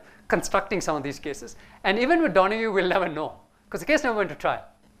was kind of constructing some of these cases. And even with Donoghue, we'll never know, because the case never went to trial.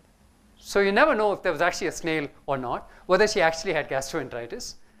 So you never know if there was actually a snail or not, whether she actually had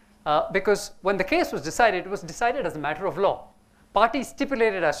gastroenteritis. Because when the case was decided, it was decided as a matter of law. Parties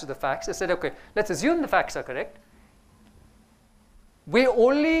stipulated as to the facts. They said, okay, let's assume the facts are correct. We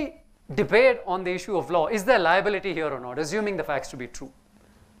only debate on the issue of law. Is there liability here or not, assuming the facts to be true?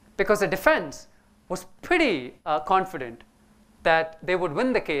 Because the defense was pretty confident that they would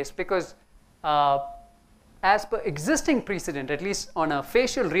win the case, because as per existing precedent, at least on a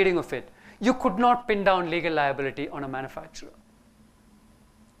facial reading of it, you could not pin down legal liability on a manufacturer.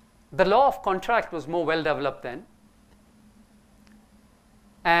 The law of contract was more well developed then,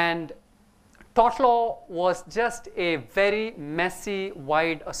 and tort law was just a very messy,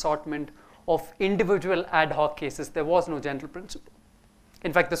 wide assortment of individual ad hoc cases. There was no general principle.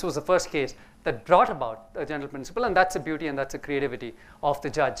 In fact, this was the first case that brought about a general principle, and that's the beauty and that's the creativity of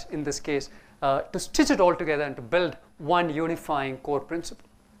the judge in this case, to stitch it all together and to build one unifying core principle.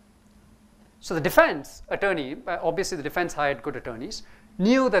 So the defense attorney, obviously the defense hired good attorneys,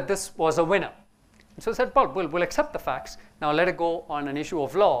 knew that this was a winner. And so said, well, we'll accept the facts. Now let it go on an issue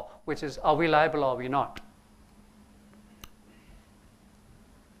of law, which is, are we liable or are we not?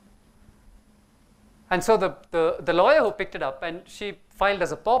 And so the lawyer who picked it up, and she filed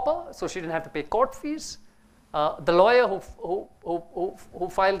as a pauper, so she didn't have to pay court fees. The lawyer who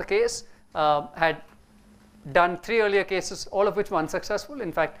filed the case had done 3 earlier cases, all of which were unsuccessful.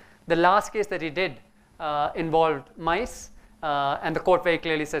 In fact, the last case that he did involved mice, and the court very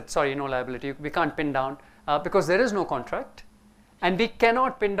clearly said, sorry, no liability. We can't pin down, because there is no contract, and we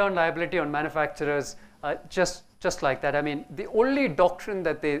cannot pin down liability on manufacturers just like that. I mean, the only doctrine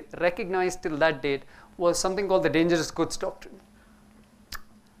that they recognized till that date was something called the dangerous goods doctrine,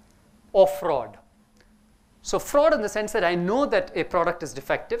 or fraud. So fraud in the sense that I know that a product is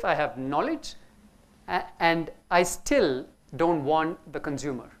defective, I have knowledge, and I still don't want the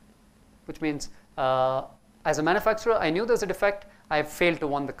consumer, which means as a manufacturer, I knew there's a defect, I have failed to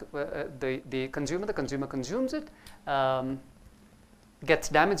warn the consumer consumes it, gets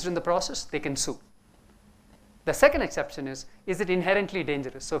damaged in the process, they can sue. The second exception is it inherently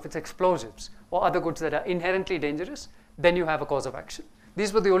dangerous? So if it's explosives or other goods that are inherently dangerous, then you have a cause of action.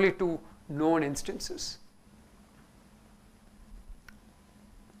 These were the only 2 known instances.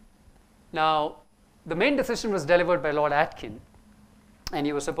 Now, the main decision was delivered by Lord Atkin, and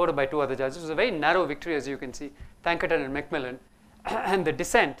he was supported by 2 other judges. It was a very narrow victory, as you can see, Thankerton and Macmillan, and the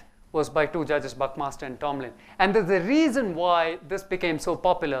dissent was by 2 judges, Buckmaster and Tomlin. And the reason why this became so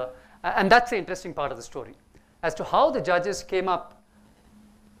popular, and that's the interesting part of the story, as to how the judges came up,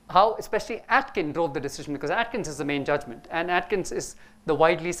 how especially Atkin drove the decision, because Atkins is the main judgment, and Atkins is the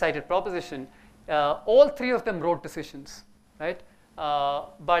widely cited proposition. All 3 of them wrote decisions, right?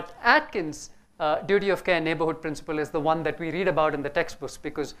 But Atkins' duty of care neighborhood principle is the one that we read about in the textbooks,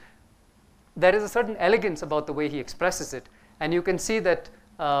 because there is a certain elegance about the way he expresses it. And you can see that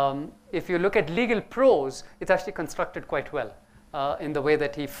if you look at legal prose, it's actually constructed quite well in the way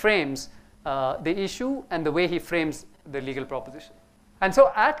that he frames the issue and the way he frames the legal proposition. And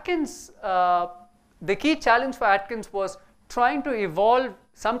so Atkins, the key challenge for Atkins was trying to evolve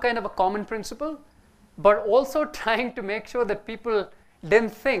some kind of a common principle, but also trying to make sure that people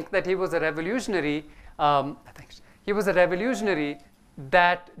didn't think that he was a revolutionary. He was a revolutionary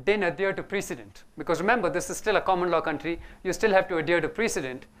that didn't adhere to precedent. Because remember, this is still a common law country. You still have to adhere to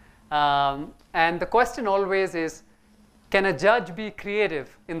precedent. And the question always is, can a judge be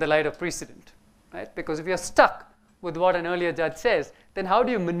creative in the light of precedent? Right? Because if you're stuck with what an earlier judge says, then how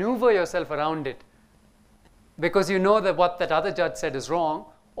do you maneuver yourself around it? Because you know that what that other judge said is wrong,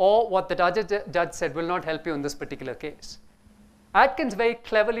 or what that other judge said will not help you in this particular case. Atkins very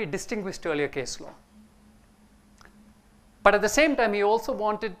cleverly distinguished earlier case law. But at the same time, he also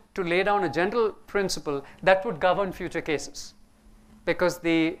wanted to lay down a general principle that would govern future cases. Because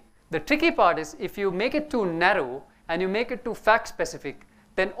the The tricky part is if you make it too narrow and you make it too fact specific,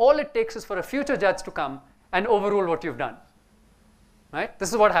 then all it takes is for a future judge to come and overrule what you've done. Right? This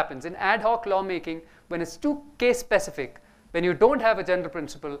is what happens in ad hoc lawmaking. When it's too case specific, when you don't have a general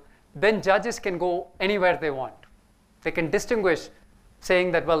principle, then judges can go anywhere they want. They can distinguish,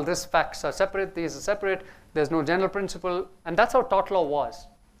 saying that, well, these facts are separate, these are separate, there's no general principle, and that's how tort law was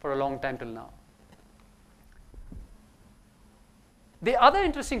for a long time till now. The other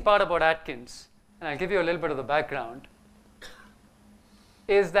interesting part about Atkins, and I'll give you a little bit of the background,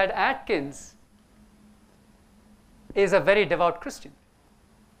 is that Atkins is a very devout Christian.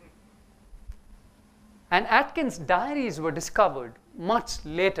 And Atkins' diaries were discovered much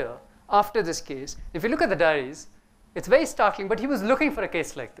later after this case. If you look at the diaries, it's very startling, but he was looking for a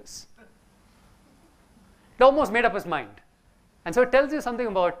case like this. He almost made up his mind. And so it tells you something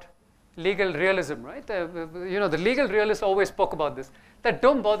about legal realism, right? The legal realists always spoke about this, that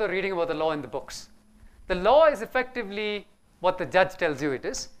don't bother reading about the law in the books. The law is effectively what the judge tells you it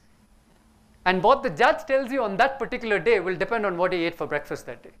is. And what the judge tells you on that particular day will depend on what he ate for breakfast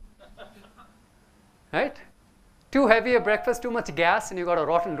that day. Right? Too heavy a breakfast, too much gas, and you got a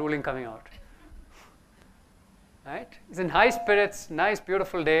rotten ruling coming out. Right? He's in high spirits, nice,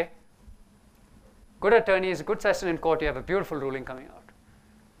 beautiful day. Good attorneys, good session in court, you have a beautiful ruling coming out.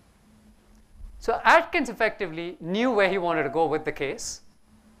 So Atkins effectively knew where he wanted to go with the case.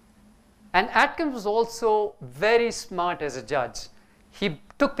 And Atkins was also very smart as a judge. He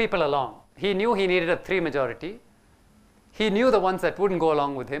took people along. He knew he needed a 3 majority. He knew the ones that wouldn't go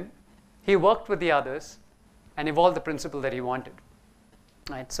along with him. He worked with the others and evolved the principle that he wanted.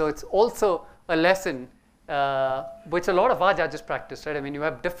 Right? So it's also a lesson which a lot of our judges practice. Right? I mean, you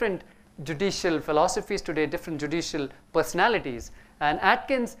have different judicial philosophies today, different judicial personalities. And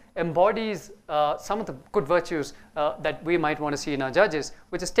Atkins embodies some of the good virtues that we might want to see in our judges,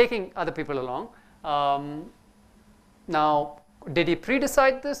 which is taking other people along. Now, did he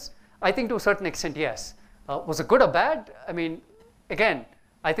pre-decide this? I think to a certain extent, yes. Was it good or bad? I mean, again,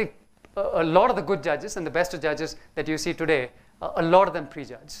 I think a lot of the good judges and the best of judges that you see today, a lot of them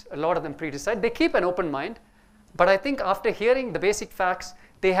prejudge, a lot of them pre-decide. They keep an open mind, but I think after hearing the basic facts,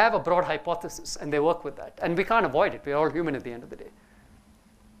 they have a broad hypothesis and they work with that. And we can't avoid it. We're all human at the end of the day.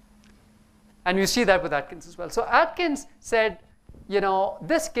 And you see that with Atkins as well. So Atkins said,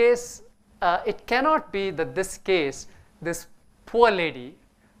 this case, it cannot be that this case, this poor lady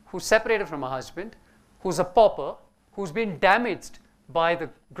who's separated from her husband, who's a pauper, who's been damaged by the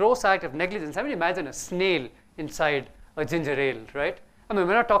gross act of negligence. I mean, imagine a snail inside a ginger ale, right? I mean,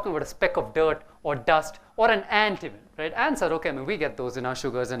 we're not talking about a speck of dirt or dust or an ant even, right? Ants are okay. I mean, we get those in our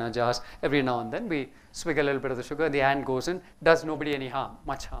sugars in our jars every now and then. We swig a little bit of the sugar, the ant goes in, does nobody any harm,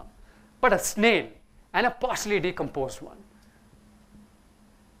 much harm. But a snail, and a partially decomposed one.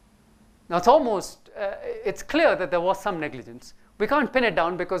 Now it's almost, it's clear that there was some negligence. We can't pin it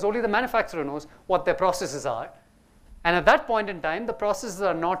down because only the manufacturer knows what their processes are. And at that point in time, the processes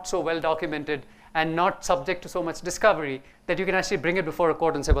are not so well documented and not subject to so much discovery that you can actually bring it before a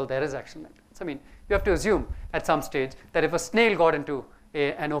court and say, well, there is actual negligence. I mean, you have to assume at some stage that if a snail got into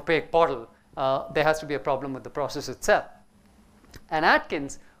an opaque bottle, there has to be a problem with the process itself. And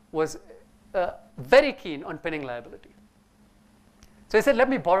Atkins was very keen on pinning liability. So he said, let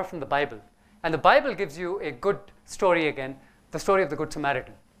me borrow from the Bible. And the Bible gives you a good story again, the story of the Good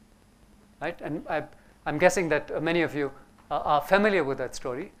Samaritan. Right? And I'm guessing that many of you are familiar with that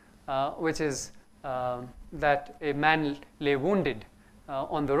story, which is that a man lay wounded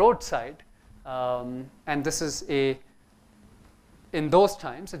on the roadside. And this is in those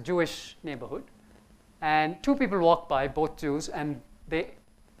times, a Jewish neighborhood. And 2 people walk by, both Jews, and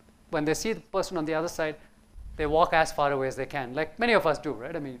when they see the person on the other side, they walk as far away as they can, like many of us do,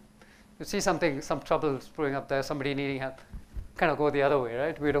 right? I mean, you see something, some trouble brewing up there, somebody needing help, kind of go the other way,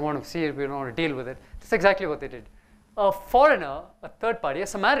 right? We don't want to see it, we don't want to deal with it. That's exactly what they did. A foreigner, a third party, a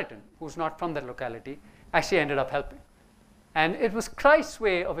Samaritan, who's not from that locality, actually ended up helping. And it was Christ's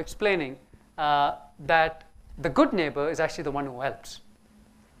way of explaining that the good neighbor is actually the one who helps.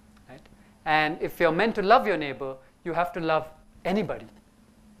 Right? And if you're meant to love your neighbor, you have to love anybody.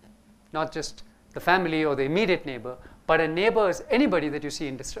 Not just the family or the immediate neighbor, but a neighbor is anybody that you see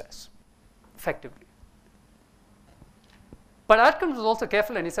in distress, effectively. But Atkins was also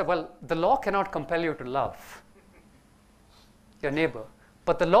careful and he said, well, the law cannot compel you to love your neighbor,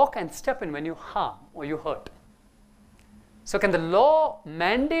 but the law can step in when you harm or you hurt. So can the law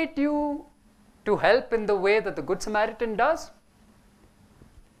mandate you to help in the way that the Good Samaritan does?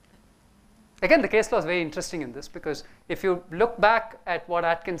 Again, the case law is very interesting in this because if you look back at what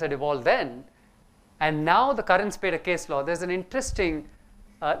Atkins had evolved then, and now the current state of case law, there's an interesting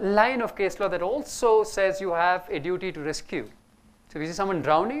line of case law that also says you have a duty to rescue. So if you see someone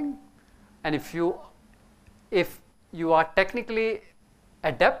drowning, and if you are technically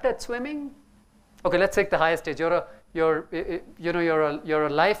adept at swimming, okay, let's take the highest stage. You're a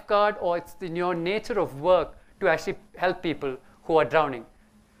lifeguard, or it's in your nature of work to actually help people who are drowning.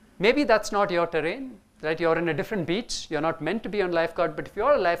 Maybe that's not your terrain, right? You're in a different beach. You're not meant to be on lifeguard, but if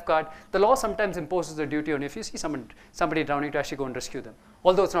you're a lifeguard, the law sometimes imposes a duty on you if you see somebody drowning to actually go and rescue them,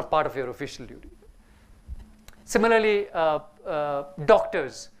 although it's not part of your official duty. Similarly,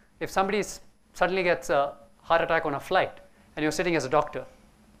 doctors, if somebody suddenly gets a heart attack on a flight and you're sitting as a doctor,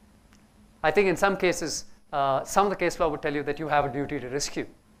 I think in some cases, some of the case law would tell you that you have a duty to rescue,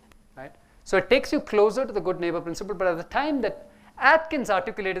 right? So it takes you closer to the good neighbor principle, but at the time that Atkins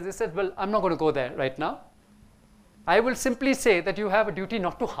articulated this, said, well, I'm not going to go there right now. I will simply say that you have a duty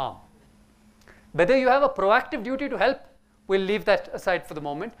not to harm. Whether you have a proactive duty to help, we'll leave that aside for the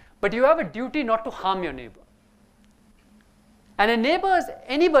moment, but you have a duty not to harm your neighbor. And a neighbor is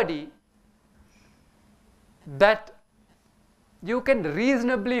anybody that you can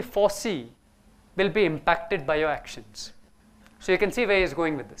reasonably foresee will be impacted by your actions. So you can see where he's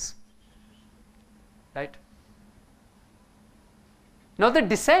going with this, right? Now the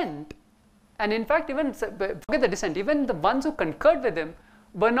dissent, and in fact even, forget the dissent, even the ones who concurred with him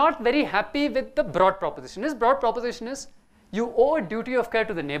were not very happy with the broad proposition. His broad proposition is, you owe a duty of care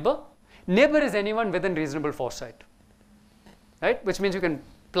to the neighbor. Neighbor is anyone within reasonable foresight, right? Which means you can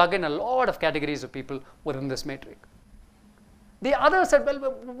plug in a lot of categories of people within this matrix. The others said,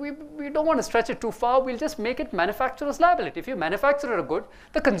 well, we don't want to stretch it too far. We'll just make it manufacturer's liability. If you manufacture a good,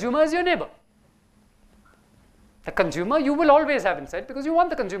 the consumer is your neighbor. The consumer you will always have inside because you want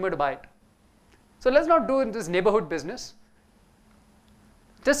the consumer to buy it. So let's not do this neighborhood business.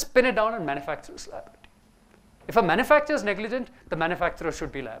 Just spin it down on manufacturer's liability. If a manufacturer is negligent, the manufacturer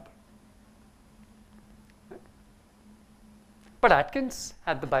should be liable. Right? But Atkins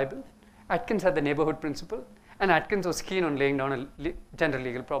had the Bible. Atkins had the neighborhood principle. And Atkins was keen on laying down a general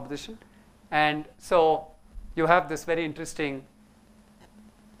legal proposition. And so you have this very interesting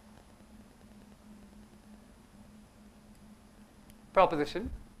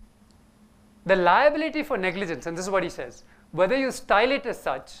proposition. The liability for negligence, and this is what he says, whether you style it as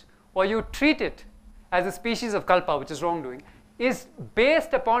such or you treat it as a species of culpa, which is wrongdoing, is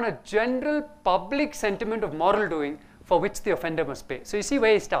based upon a general public sentiment of moral doing for which the offender must pay. So you see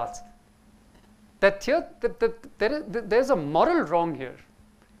where he starts. That here, there's a moral wrong here.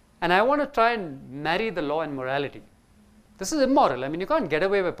 And I want to try and marry the law and morality. This is immoral. I mean, you can't get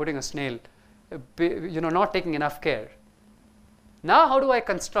away by putting a snail, not taking enough care. Now, how do I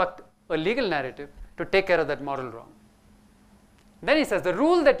construct a legal narrative to take care of that moral wrong? Then he says, the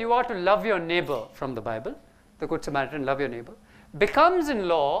rule that you are to love your neighbor from the Bible, the Good Samaritan, love your neighbor, becomes in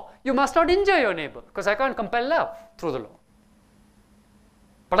law, you must not injure your neighbor, because I can't compel love through the law.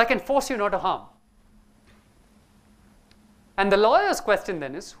 But I can force you not to harm. And the lawyer's question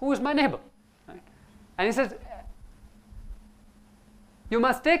then is, who is my neighbor? Right? And he says, you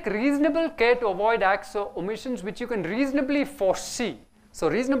must take reasonable care to avoid acts or omissions which you can reasonably foresee. So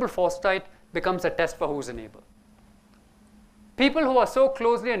reasonable foresight becomes a test for who is a neighbor. People who are so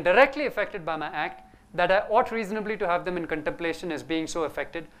closely and directly affected by my act that I ought reasonably to have them in contemplation as being so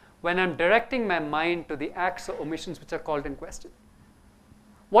affected when I'm directing my mind to the acts or omissions which are called in question.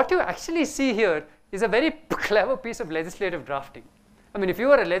 What you actually see here is a very clever piece of legislative drafting. I mean, if you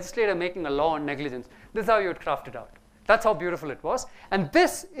were a legislator making a law on negligence, this is how you would craft it out. That's how beautiful it was. And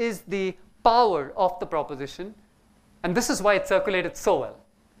this is the power of the proposition. And this is why it circulated so well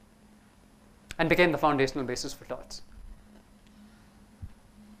and became the foundational basis for torts.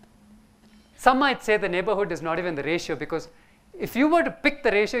 Some might say the neighborhood is not even the ratio, because if you were to pick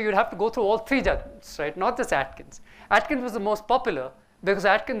the ratio, you'd have to go through all three judgments, right? Not just Atkins. Atkins was the most popular because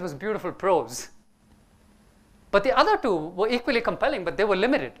Atkins was beautiful prose. But the other two were equally compelling, but they were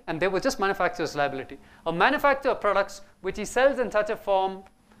limited, and they were just manufacturer's liability. A manufacturer of products which he sells in such a form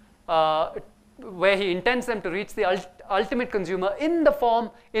where he intends them to reach the ultimate consumer in the form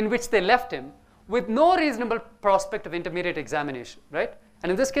in which they left him, with no reasonable prospect of intermediate examination, right? And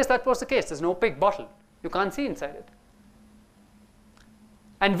in this case, that was the case. There's no opaque bottle. You can't see inside it.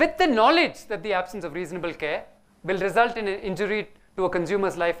 And with the knowledge that the absence of reasonable care will result in an injury to a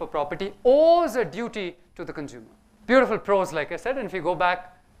consumer's life or property, owes a duty to the consumer. Beautiful prose, like I said. And if you go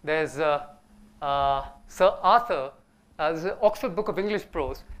back, there's Sir Arthur, there's an Oxford Book of English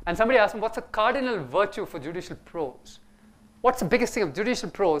Prose, and somebody asked him, what's a cardinal virtue for judicial prose? What's the biggest thing of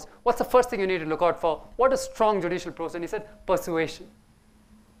judicial prose? What's the first thing you need to look out for? What is strong judicial prose? And he said, persuasion.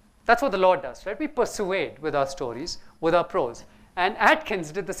 That's what the law does, right? We persuade with our stories, with our prose. And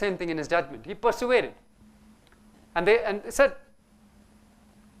Atkins did the same thing in his judgment. He persuaded. And they said,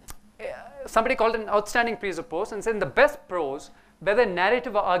 somebody called it an outstanding presuppose and said in the best prose, whether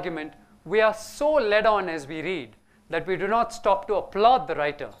narrative or argument, we are so led on as we read that we do not stop to applaud the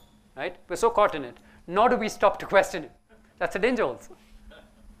writer, right? We're so caught in it, nor do we stop to question it. That's a danger also.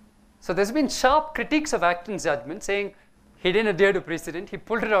 So there's been sharp critiques of Atkins' judgment saying he didn't adhere to precedent, he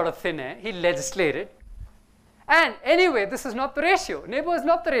pulled it out of thin air, he legislated. And anyway, this is not the ratio. Neighbor is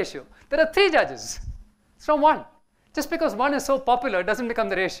not the ratio. There are 3 judges. It's not 1. Just because 1 is so popular doesn't become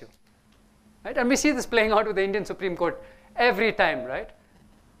the ratio. Right? And we see this playing out with the Indian Supreme Court every time, right?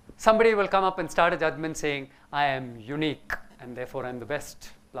 Somebody will come up and start a judgment saying, I am unique and therefore I'm the best,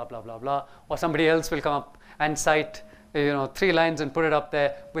 blah, blah, blah, blah. Or somebody else will come up and cite 3 lines and put it up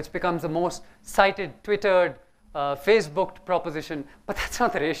there, which becomes the most cited, Twittered, Facebooked proposition. But that's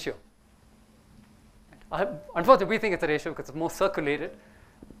not the ratio. Unfortunately, we think it's a ratio because it's more circulated.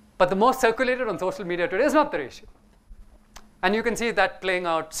 But the most circulated on social media today is not the ratio. And you can see that playing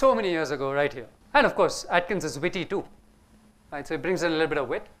out so many years ago right here. And of course, Atkins is witty too. Right? So he brings in a little bit of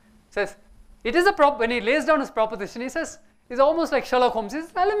wit. Says, it is a when he lays down his proposition, he says, it's almost like Sherlock Holmes.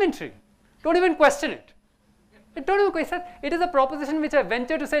 It's elementary. Don't even question it. Don't even question it. It is a proposition which I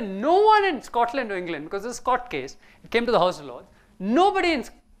venture to say no one in Scotland or England, because this is a Scott case, it came to the House of Lords, nobody in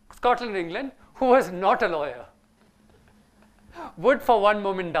Scotland or England who was not a lawyer would for one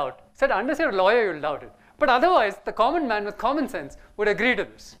moment doubt. Said, unless you're a lawyer, you'll doubt it. But otherwise, the common man with common sense would agree to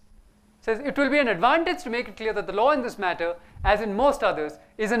this. Says, it will be an advantage to make it clear that the law in this matter, as in most others,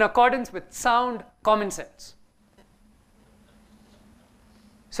 is in accordance with sound common sense.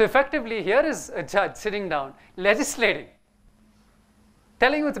 So effectively, here is a judge sitting down, legislating,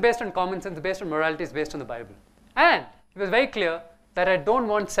 telling you it's based on common sense, based on morality, it's based on the Bible. And it was very clear that I don't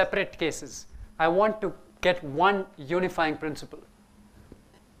want separate cases. I want to get one unifying principle.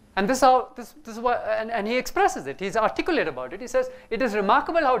 And this is why, and he expresses it. He's articulate about it. He says, it is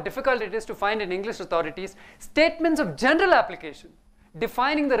remarkable how difficult it is to find in English authorities statements of general application,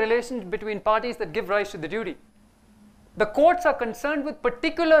 defining the relations between parties that give rise to the duty. The courts are concerned with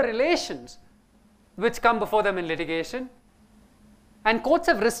particular relations which come before them in litigation, and courts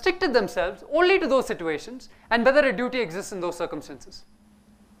have restricted themselves only to those situations and whether a duty exists in those circumstances.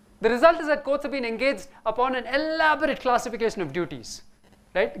 The result is that courts have been engaged upon an elaborate classification of duties.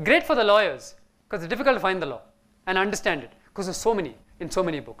 Right? Great for the lawyers, because it's difficult to find the law and understand it, because there's so many in so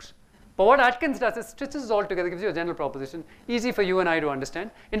many books. But what Atkins does is stitches it all together, gives you a general proposition, easy for you and I to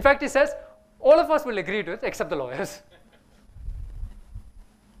understand. In fact, he says, all of us will agree to it, except the lawyers.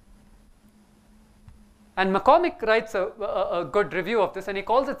 And McCormick writes a good review of this, and he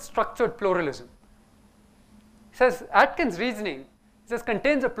calls it structured pluralism. He says, Atkins' reasoning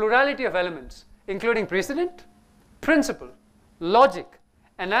contains a plurality of elements, including precedent, principle, logic,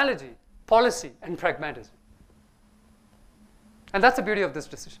 analogy, policy, and pragmatism. And that's the beauty of this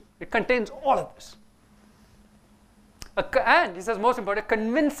decision. It contains all of this. And he says, most important, a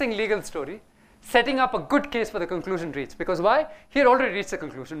convincing legal story, setting up a good case for the conclusion reached. Because why? He had already reached the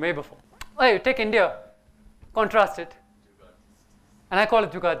conclusion way before. Hey, take India, contrast it, and I call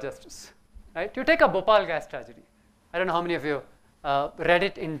it Jugaad justice. Right? You take a Bhopal gas tragedy. I don't know how many of you read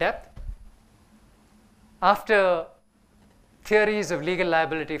it in depth. After theories of legal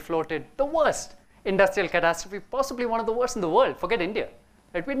liability floated, the worst industrial catastrophe, possibly one of the worst in the world. Forget India.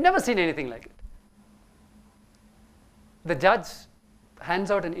 Right? We'd never seen anything like it. The judge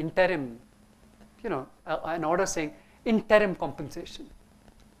hands out an interim, an order saying interim compensation.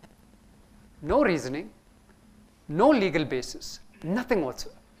 No reasoning, no legal basis, nothing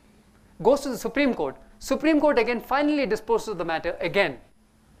whatsoever. Goes to the Supreme Court. Supreme Court again finally disposes of the matter again.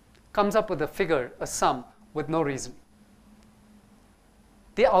 Comes up with a figure, a sum, with no reason.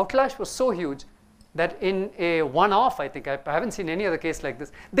 The outlash was so huge that in a one-off, I think, I haven't seen any other case like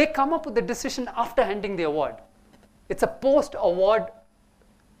this, they come up with the decision after handing the award. It's a post-award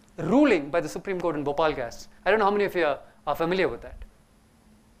ruling by the Supreme Court in Bhopal gas. I don't know how many of you are familiar with that.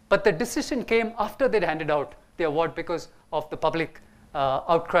 But the decision came after they'd handed out the award because of the public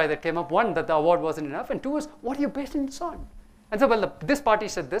outcry that came up. One, that the award wasn't enough, and two is, what are you basing this on? And so, well, this party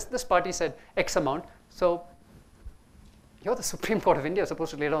said this party said X amount, so you're the Supreme Court of India,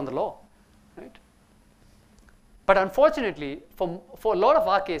 supposed to lay down the law, right? But unfortunately, for a lot of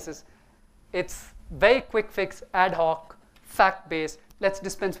our cases, it's very quick fix, ad hoc, fact-based, let's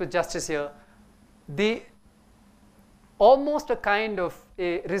dispense with justice here. Almost a kind of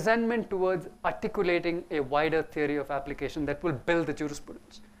a resentment towards articulating a wider theory of application that will build the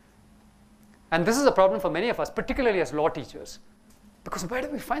jurisprudence. And this is a problem for many of us, particularly as law teachers, because where do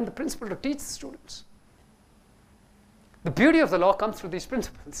we find the principle to teach the students? The beauty of the law comes through these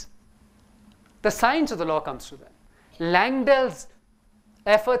principles. The science of the law comes through them. Langdell's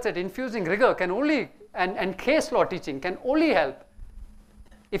efforts at infusing rigor can only, and case law teaching can only help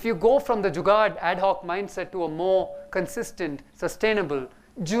if you go from the Jugaad ad hoc mindset to a more consistent, sustainable,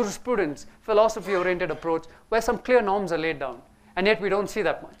 jurisprudence, philosophy-oriented approach where some clear norms are laid down. And yet we don't see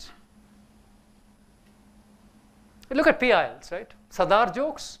that much. Look at PILs, right? Sadar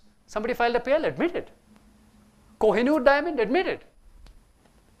jokes, somebody filed a PIL, admitted. Kohinoor diamond, admitted.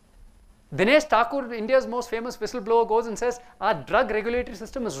 Dinesh Thakur, India's most famous whistleblower, goes and says, our drug regulatory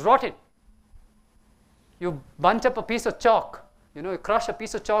system is rotten. You bunch up a piece of chalk, you crush a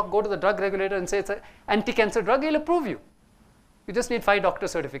piece of chalk, go to the drug regulator and say it's an anti-cancer drug, he'll approve you. You just need 5 doctor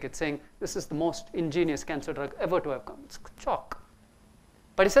certificates saying this is the most ingenious cancer drug ever to have come. It's chalk.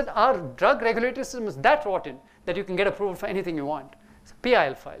 But he said our drug regulatory system is that rotten that you can get approval for anything you want. So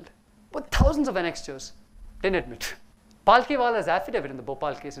PIL filed with thousands of annexures, didn't admit. Palkhiwala's affidavit in the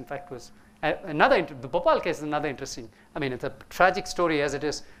Bhopal case, in fact, was the Bhopal case is another interesting. I mean, it's a tragic story as it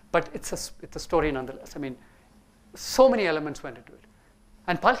is, but it's a story nonetheless. I mean, so many elements went into it.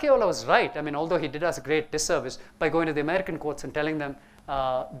 And Palkhiwala was right. I mean, although he did us a great disservice by going to the American courts and telling them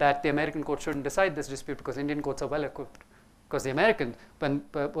that the American courts shouldn't decide this dispute because Indian courts are well equipped. Because the Americans, when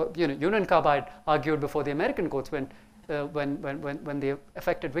Union Carbide argued before the American courts when the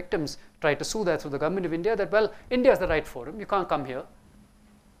affected victims tried to sue that through the government of India, that, well, India is the right forum, you can't come here.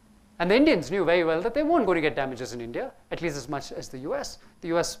 And the Indians knew very well that they weren't going to get damages in India, at least as much as the US.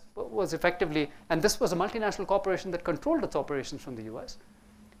 The US was effectively, and this was a multinational corporation that controlled its operations from the US.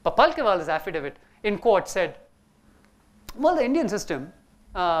 But Palkhiwala's affidavit in court said, well, the Indian system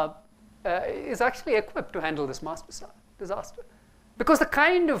is actually equipped to handle this mass disaster. Because the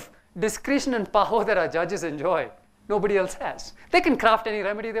kind of discretion and power that our judges enjoy, nobody else has. They can craft any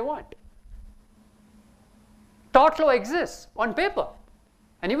remedy they want. Tort law exists on paper.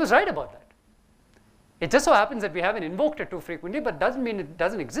 And he was right about that. It just so happens that we haven't invoked it too frequently, but doesn't mean it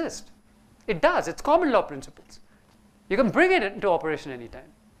doesn't exist. It does. It's common law principles. You can bring it into operation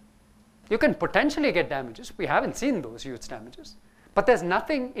anytime. You can potentially get damages. We haven't seen those huge damages. But there's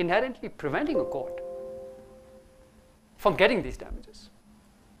nothing inherently preventing a court from getting these damages.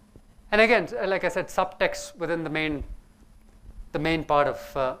 And again, like I said, subtext within the main part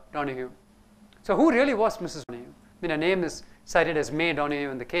of Donoghue. So who really was Mrs. Donoghue? I mean, her name is cited as May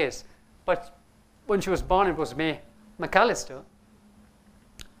Donoghue in the case, but when she was born, it was May McAllister.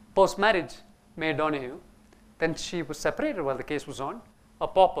 Post-marriage, May Donoghue. Then she was separated while the case was on, a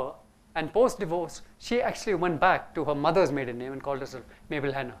pauper, and post-divorce, she actually went back to her mother's maiden name and called herself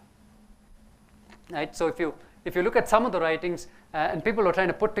Mabel Hannah. Right? So if you look at some of the writings, and people are trying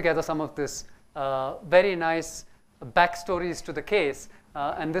to put together some of this very nice backstories to the case,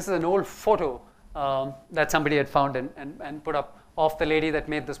 and this is an old photo that somebody had found and put up of the lady that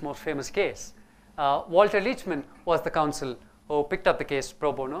made this most famous case. Walter Leachman was the counsel who picked up the case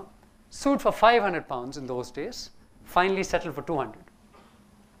pro bono, sued for £500 in those days, finally settled for 200.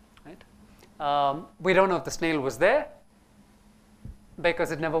 Right? We don't know if the snail was there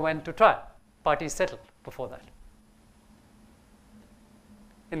because it never went to trial. Parties settled before that.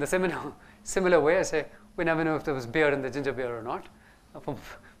 In the similar way, I say, we never know if there was beer in the ginger beer or not.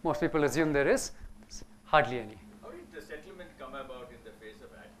 Most people assume there is. There's hardly any. How did the settlement come about in the face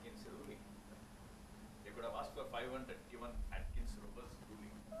of Atkins' ruling? They could have asked for 500 given Atkins' robust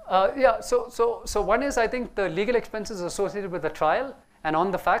ruling. Yeah, so one is, I think, the legal expenses associated with the trial, and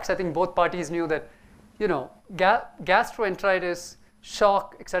on the facts, I think both parties knew that, gastroenteritis,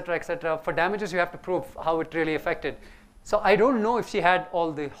 shock, etc., for damages, you have to prove how it really affected. So I don't know if she had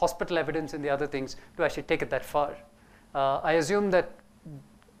all the hospital evidence and the other things to actually take it that far. I assume that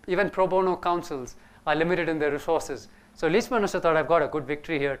even pro bono counsels are limited in their resources. So Leachman must have thought, I've got a good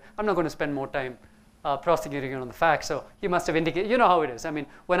victory here. I'm not going to spend more time prosecuting it on the facts. So he must have indicated, you know how it is. I mean,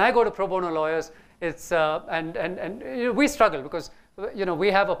 when I go to pro bono lawyers, it's, and we struggle because,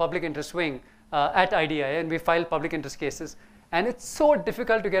 we have a public interest wing at IDI and we file public interest cases. And it's so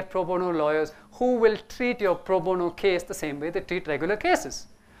difficult to get pro bono lawyers who will treat your pro bono case the same way they treat regular cases.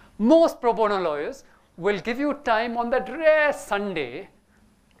 Most pro bono lawyers will give you time on that rare Sunday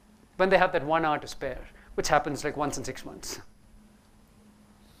when they have that 1 hour to spare, which happens like once in 6 months.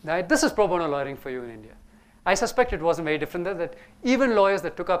 Right? This is pro bono lawyering for you in India. I suspect it wasn't very different there, that even lawyers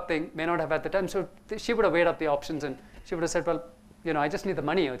that took up thing may not have had the time. So she would have weighed up the options and she would have said, well, I just need the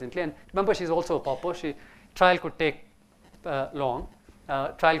money urgently. And remember, she's also a pauper. Trial could take long.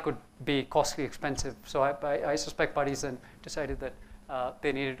 Trial could be costly, expensive. So I suspect parties then decided that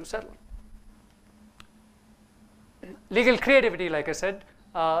they needed to settle. Legal creativity, like I said.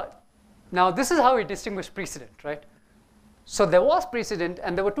 Now, this is how we distinguish precedent, right? So there was precedent,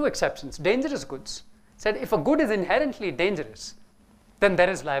 and there were two exceptions. Dangerous goods said if a good is inherently dangerous, then there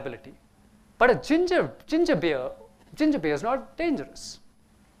is liability. But a ginger beer is not dangerous.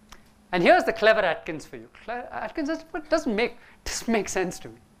 And here's the clever Atkins for you. Atkins says, "But doesn't make sense to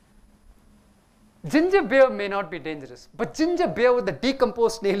me. Ginger beer may not be dangerous, but ginger beer with a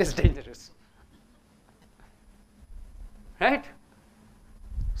decomposed snail is dangerous." Right?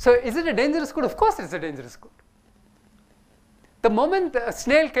 So is it a dangerous good? Of course it's a dangerous good. The moment a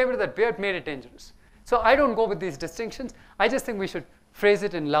snail came into that beer, it made it dangerous. So I don't go with these distinctions. I just think we should phrase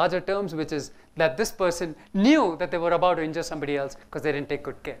it in larger terms, which is that this person knew that they were about to injure somebody else because they didn't take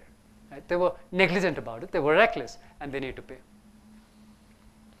good care. Right? They were negligent about it. They were reckless, and they need to pay.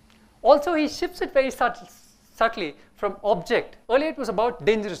 Also, he shifts it very subtly from object. Earlier, it was about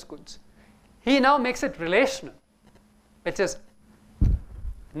dangerous goods. He now makes it relational, which is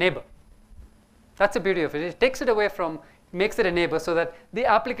neighbor. That's the beauty of it. He takes it away from, makes it a neighbor, so that the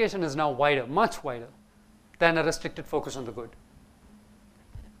application is now wider, much wider than a restricted focus on the good.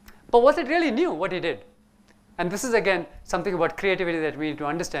 But was it really new what he did? And this is again something about creativity that we need to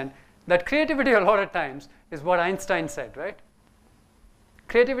understand, that creativity a lot of times is what Einstein said, right?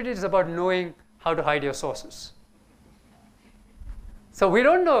 Creativity is about knowing how to hide your sources. So we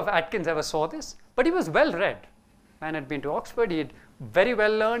don't know if Atkins ever saw this, but he was well read. Man had been to Oxford, he had very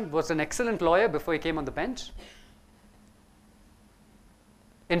well learned, was an excellent lawyer before he came on the bench.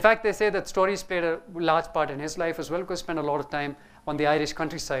 In fact, they say that stories played a large part in his life as well, because he spent a lot of time on the Irish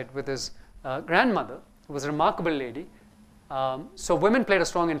countryside with his grandmother, who was a remarkable lady. So women played a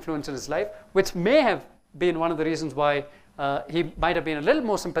strong influence in his life, which may have been one of the reasons why he might have been a little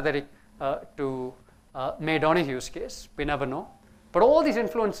more sympathetic to May Donoghue's case. We never know. But all these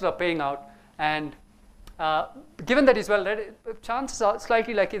influences are paying out, and given that he's well read, chances are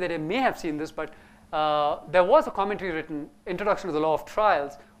slightly likely that he may have seen this, but there was a commentary written, Introduction to the Law of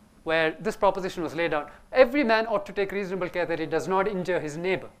Trials, where this proposition was laid out. Every man ought to take reasonable care that he does not injure his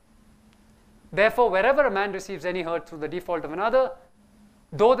neighbor. Therefore, wherever a man receives any hurt through the default of another,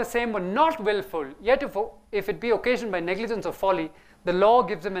 though the same were not willful, yet if it be occasioned by negligence or folly, the law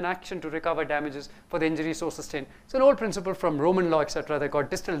gives him an action to recover damages for the injury so sustained. It's an old principle from Roman law, etc., that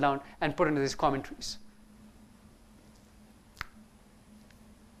got distilled down and put into these commentaries.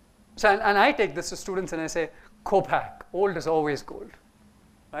 So, and I take this to students and I say, go back. Old is always gold,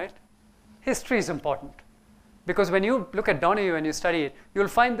 right? History is important, because when you look at Donoghue and you study it, you'll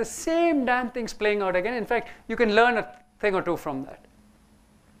find the same damn things playing out again. In fact, you can learn a thing or two from that.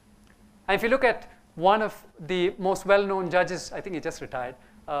 And if you look at one of the most well-known judges, I think he just retired,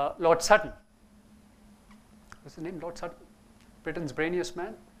 Lord Sutton. What's the name? Lord Sutton? Britain's brainiest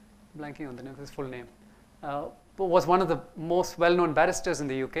man? I'm blanking on the name, his full name. Was one of the most well-known barristers in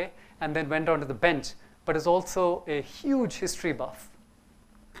the UK, and then went on to the bench, but is also a huge history buff,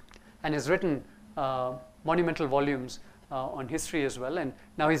 and has written monumental volumes on history as well. And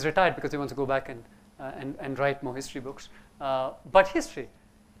now he's retired because he wants to go back and write more history books. But history,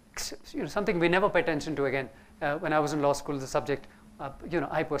 something we never pay attention to again. When I was in law school, the subject,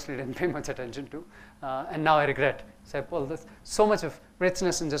 I personally didn't pay much attention to, and now I regret. Say, well, there's so much of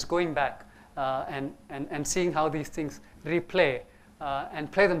richness in just going back and seeing how these things replay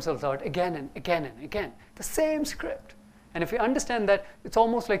and play themselves out again and again and again. The same script. And if you understand that, it's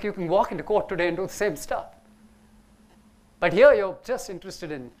almost like you can walk into court today and do the same stuff. But here you're just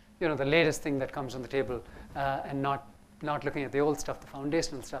interested in the latest thing that comes on the table, and not looking at the old stuff, the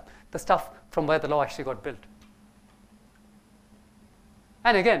foundational stuff, the stuff from where the law actually got built.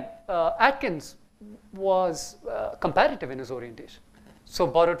 And again, Atkins was comparative in his orientation, so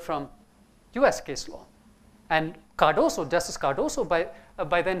borrowed from US case law. And Cardoso, Justice Cardoso,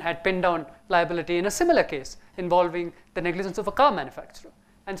 by then had pinned down liability in a similar case involving the negligence of a car manufacturer.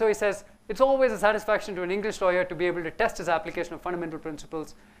 And so he says, it's always a satisfaction to an English lawyer to be able to test his application of fundamental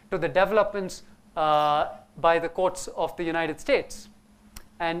principles to the developments by the courts of the United States.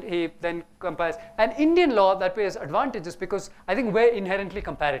 And he then compares. And Indian law that way is advantageous because I think we're inherently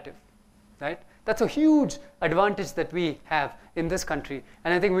comparative, right? That's a huge advantage that we have in this country,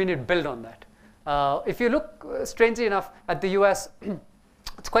 and I think we need to build on that. If you look, strangely enough, at the US,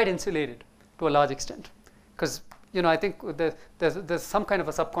 it's quite insulated to a large extent, because I think there's some kind of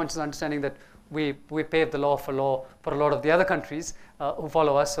a subconscious understanding that we pave the law for a lot of the other countries who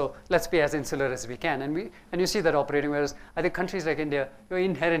follow us. So let's be as insular as we can, and you see that operating. Whereas I think countries like India, you're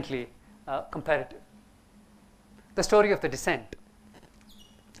inherently comparative. The story of the descent.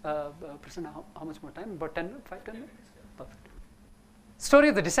 Prasanna, how much more time? About 10 minutes? 5, 10 minutes? Perfect. Story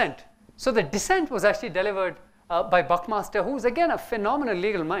of the descent. So the descent was actually delivered by Buckmaster, who's again a phenomenal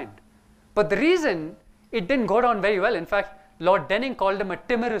legal mind. But the reason it didn't go down very well. In fact, Lord Denning called him a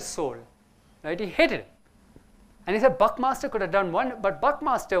timorous soul, right? He hated him. And he said Buckmaster could have done one, but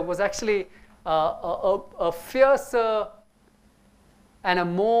Buckmaster was actually a fiercer and a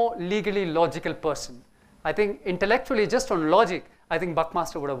more legally logical person. I think intellectually, just on logic, I think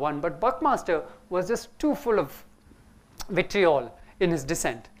Buckmaster would have won. But Buckmaster was just too full of vitriol in his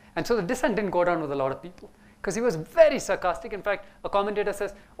dissent. And so the dissent didn't go down with a lot of people because he was very sarcastic. In fact, a commentator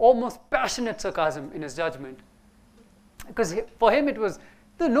says almost passionate sarcasm in his judgment. Because for him, it was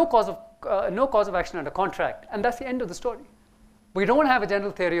no cause of action under contract. And that's the end of the story. We don't have a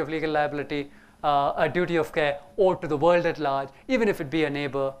general theory of legal liability, a duty of care, or to the world at large, even if it be a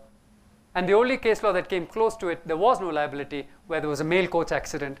neighbor. And the only case law that came close to it, there was no liability where there was a mail coach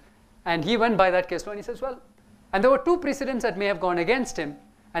accident. And he went by that case law and he says, well, and there were two precedents that may have gone against him.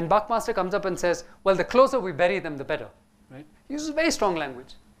 And Buckmaster comes up and says, well, the closer we bury them, the better. Right? He uses very strong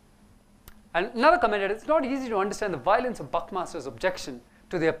language. And another commentator, it's not easy to understand the violence of Buckmaster's objection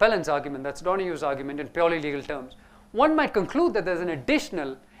to the appellant's argument, that's Donoghue's argument, in purely legal terms. One might conclude that there's an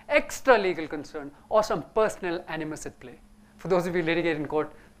additional, extra legal concern or some personal animus at play. For those of you litigate in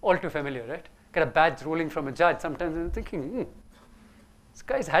court, all too familiar, right? Get a bad ruling from a judge sometimes and thinking, this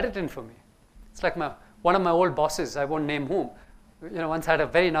guy's had it in for me. It's like one of my old bosses, I won't name whom, once had a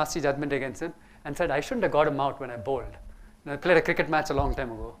very nasty judgment against him and said, I shouldn't have got him out when I bowled. I played a cricket match a long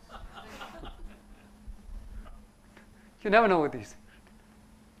time ago. You never know with these.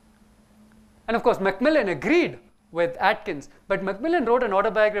 And of course, Macmillan agreed with Atkins, but Macmillan wrote an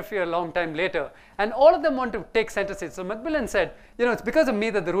autobiography a long time later, and all of them want to take center stage. So Macmillan said, it's because of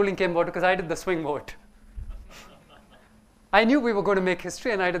me that the ruling came about because I did the swing vote. I knew we were going to make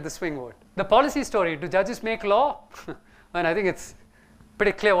history and I did the swing vote. The policy story, do judges make law? And I think it's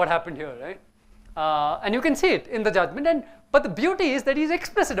pretty clear what happened here, right? And you can see it in the judgment. But the beauty is that he's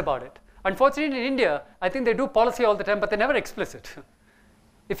explicit about it. Unfortunately, in India, I think they do policy all the time, but they're never explicit.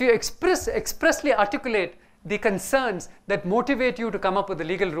 If you expressly articulate the concerns that motivate you to come up with a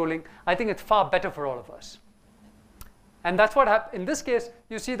legal ruling, I think it's far better for all of us. And that's what happened. In this case,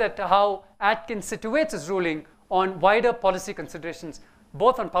 you see that how Atkins situates his ruling on wider policy considerations,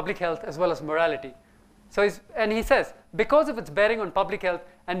 both on public health as well as morality. So he says, because of its bearing on public health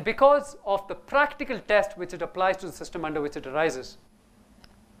and because of the practical test which it applies to the system under which it arises,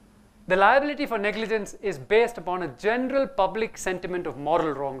 the liability for negligence is based upon a general public sentiment of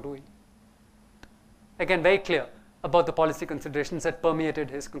moral wrongdoing. Again, very clear about the policy considerations that permeated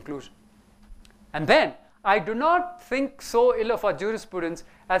his conclusion. And then, I do not think so ill of our jurisprudence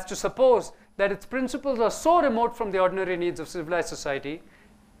as to suppose that its principles are so remote from the ordinary needs of civilized society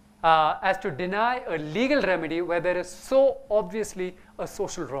as to deny a legal remedy where there is so obviously a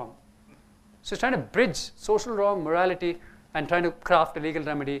social wrong. So he's trying to bridge social wrong, morality, and trying to craft a legal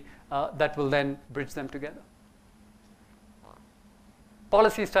remedy that will then bridge them together.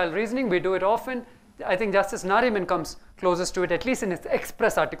 Policy style reasoning, we do it often. I think Justice Nariman comes closest to it, at least in his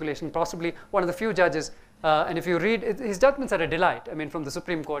express articulation, possibly one of the few judges. And if you read, his judgments are a delight, from the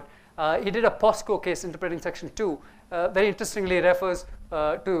Supreme Court. He did a POSCO case interpreting Section 2. Very interestingly refers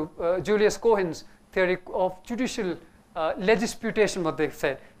to Julius Cohen's theory of judicial legisputation, what they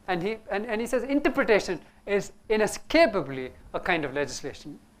said. And he says interpretation is inescapably a kind of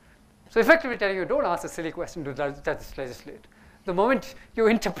legislation. So effectively telling you, don't ask a silly question to judges legislate. The moment you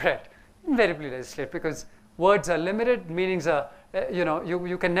interpret, invariably legislate, because words are limited, meanings are,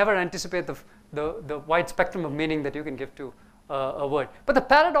 you can never anticipate the wide spectrum of meaning that you can give to a word. But the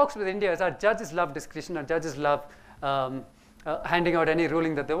paradox with India is our judges love discretion, our judges love handing out any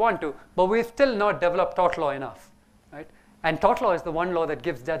ruling that they want to, but we've still not developed tort law enough, right? And tort law is the one law that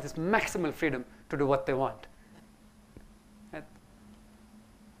gives judges maximal freedom to do what they want. Right?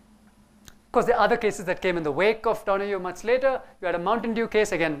 Of course, the other cases that came in the wake of Donoghue much later, you had a Mountain Dew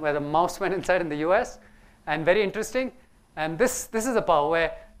case, again, where the mouse went inside in the US, and very interesting. And this is a power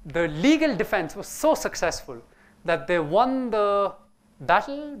where the legal defense was so successful that they won the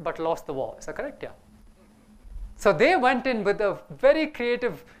battle but lost the war. Is that correct? Yeah. So they went in with a very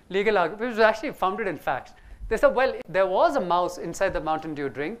creative legal argument, which was actually founded in facts. They said, well, there was a mouse inside the Mountain Dew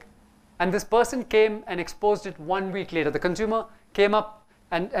drink, and this person came and exposed it 1 week later. The consumer came up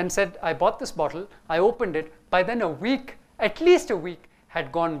and said, I bought this bottle, I opened it. By then a week, at least a week,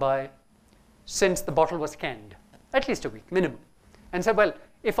 had gone by since the bottle was canned. At least a week, minimum. And said, well,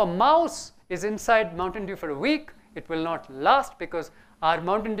 if a mouse is inside Mountain Dew for a week, it will not last because our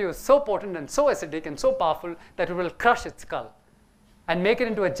Mountain Dew is so potent and so acidic and so powerful that it will crush its skull and make it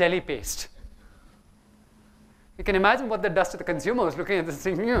into a jelly paste. You can imagine what that does to the consumer who's looking at this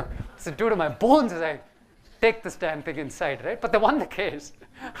thing, what's it do to my bones as I take this damn thing inside, right? But they won the case.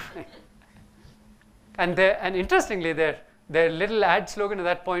 And interestingly, their little ad slogan at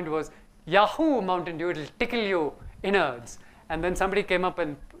that point was, Yahoo Mountain Dew, it'll tickle you innards. And then somebody came up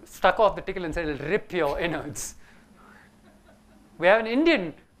and stuck off the tickle and said, it'll rip your innards. We have an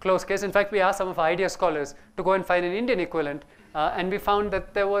Indian close case. In fact, we asked some of our idea scholars to go and find an Indian equivalent. And we found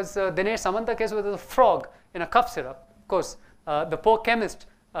that there was the Dinesh Samantha case where there was a frog in a cough syrup. Of course, the poor chemist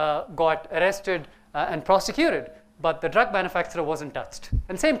got arrested and prosecuted, but the drug manufacturer wasn't touched.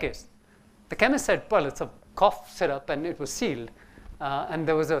 And same case. The chemist said, well, it's a cough syrup, and it was sealed. And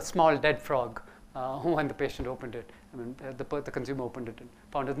there was a small dead frog when the patient opened it. I mean, the consumer opened it and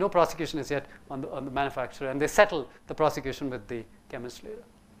found it. No prosecution is yet on the manufacturer, and they settled the prosecution with the chemist later.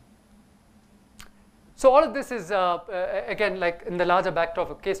 So all of this is, again, like in the larger backdrop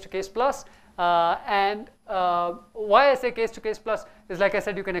of case-to-case plus. Why I say case-to-case plus is, like I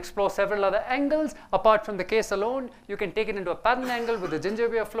said, you can explore several other angles. Apart from the case alone, you can take it into a pattern angle with the ginger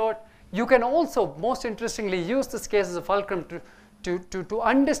beer float. You can also, most interestingly, use this case as a fulcrum to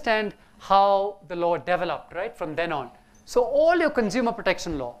understand how the law developed, right, from then on. So all your consumer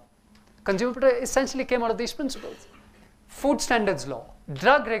protection law, essentially came out of these principles. Food standards law,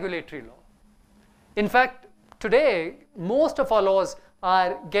 drug regulatory law. In fact, today, most of our laws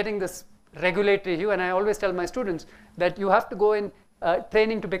are getting this regulatory hue, and I always tell my students that you have to go in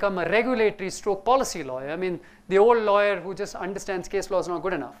training to become a regulatory stroke policy lawyer. I mean, the old lawyer who just understands case law is not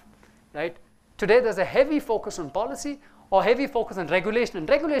good enough, right? Today, there's a heavy focus on policy or heavy focus on regulation, and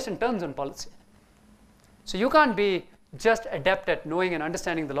regulation turns on policy. So you can't be just adept at knowing and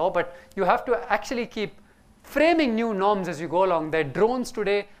understanding the law, but you have to actually keep framing new norms as you go along. There are drones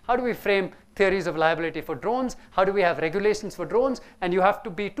today. How do we frame theories of liability for drones? How do we have regulations for drones? And you have to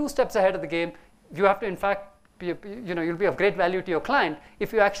be 2 steps ahead of the game. You have to, in fact, you'll be of great value to your client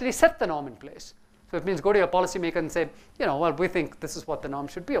if you actually set the norm in place. So it means go to your policymaker and say, well, we think this is what the norm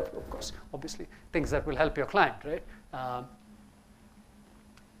should be, of course, obviously, things that will help your client, right?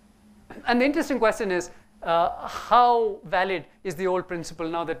 And the interesting question is, how valid is the old principle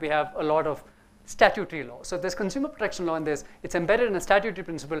now that we have a lot of statutory law? So there's consumer protection law, and it's embedded in a statutory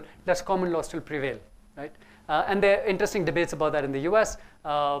principle. Does common law still prevail, right? And there are interesting debates about that in the US.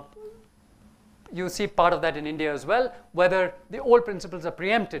 You see part of that in India as well, whether the old principles are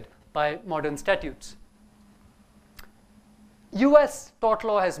preempted by modern statutes. US tort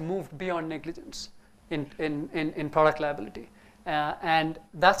law has moved beyond negligence in product liability. And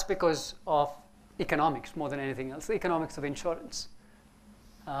that's because of economics more than anything else, the economics of insurance.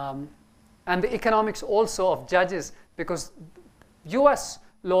 And the economics also of judges, because US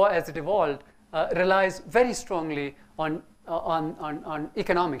law as it evolved relies very strongly on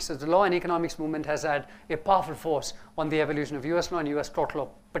economics. So the law and economics movement has had a powerful force on the evolution of US law and US tort law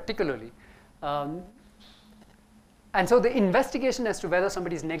particularly. And so the investigation as to whether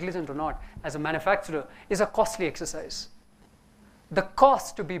somebody is negligent or not as a manufacturer is a costly exercise. The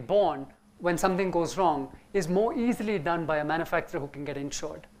cost to be borne when something goes wrong is more easily done by a manufacturer who can get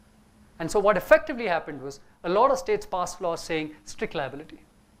insured. And so what effectively happened was a lot of states passed laws saying strict liability.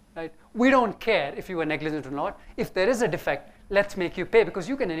 Right? We don't care if you were negligent or not. If there is a defect, let's make you pay, because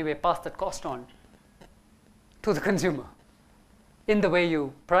you can anyway pass that cost on to the consumer in the way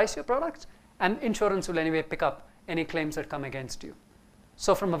you price your products, and insurance will anyway pick up any claims that come against you.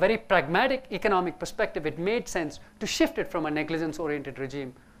 So from a very pragmatic economic perspective, it made sense to shift it from a negligence-oriented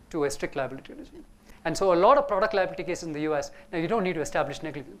regime to a strict liability regime. And so a lot of product liability cases in the US, now you don't need to establish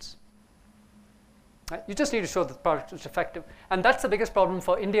negligence. Right? You just need to show that the product is effective. And that's the biggest problem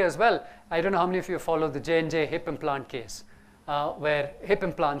for India as well. I don't know how many of you followed the J&J hip implant case, where hip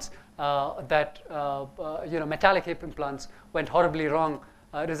implants, metallic hip implants went horribly wrong,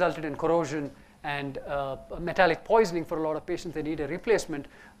 resulted in corrosion and metallic poisoning for a lot of patients. They need a replacement.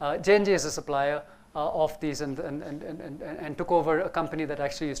 J&J is a supplier of these and took over a company that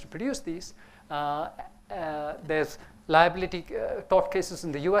actually used to produce these. There's liability tort cases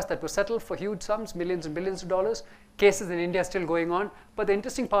in the US that were settled for huge sums, millions and billions of dollars. Cases in India are still going on. But the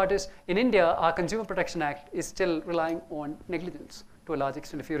interesting part is, in India, our Consumer Protection Act is still relying on negligence to a large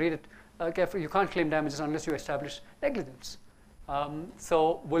extent. If you read it carefully, you can't claim damages unless you establish negligence.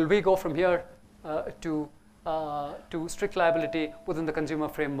 So will we go from here to strict liability within the consumer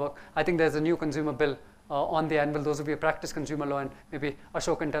framework? I think there's a new consumer bill on the anvil. Those of you who practice consumer law, and maybe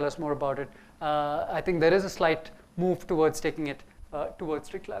Ashok can tell us more about it. I think there is a slight move towards taking it towards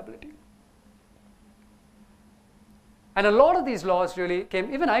strict liability. And a lot of these laws really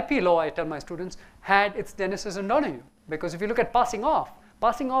came, even IP law, I tell my students, had its genesis in Donoghue. Because if you look at passing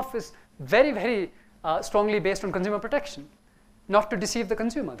off is very, very strongly based on consumer protection. Not to deceive the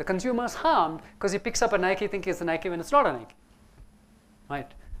consumer. The consumer is harmed because he picks up a Nike thinking it's a Nike when it's not a Nike.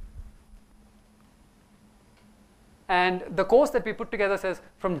 Right? And the course that we put together says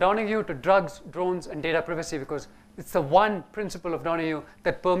from Donoghue to drugs, drones, and data privacy, because it's the one principle of Donoghue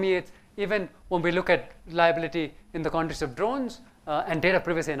that permeates even when we look at liability in the context of drones and data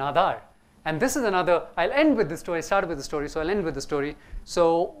privacy in Aadhaar. And this is another, I'll end with the story, I started with the story, so I'll end with the story.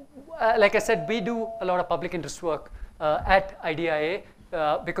 So like I said, we do a lot of public interest work at IDIA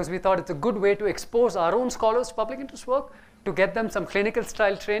because we thought it's a good way to expose our own scholars to public interest work, to get them some clinical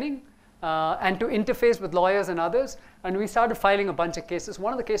style training, and to interface with lawyers and others. And we started filing a bunch of cases.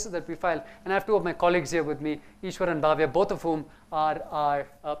 One of the cases that we filed, and I have two of my colleagues here with me, Ishwar and Bhavya, both of whom are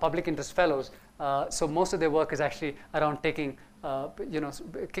public interest fellows. So most of their work is actually around taking,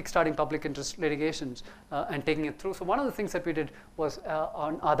 kickstarting public interest litigations and taking it through. So one of the things that we did was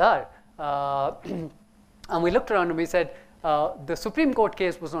on Aadhaar. And we looked around and we said, the Supreme Court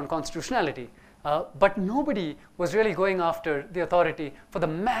case was on constitutionality. But nobody was really going after the authority for the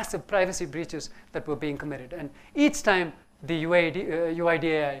massive privacy breaches that were being committed. And each time the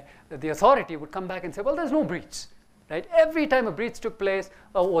UIDAI, the authority, would come back and say, well, there's no breach. Right? Every time a breach took place,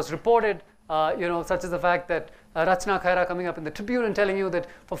 was reported, such as the fact that Rachna Khaira coming up in the Tribune and telling you that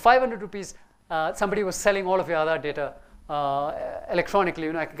for 500 rupees, somebody was selling all of your Aadhaar data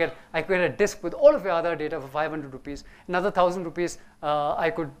electronically. I could get a disk with all of your Aadhaar data for 500 rupees. Another 1,000 rupees, I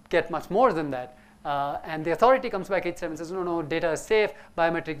could get much more than that. And the authority comes back each time and says, no, data is safe,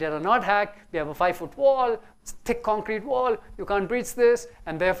 biometric data not hacked, we have a 5-foot wall, thick concrete wall, you can't breach this,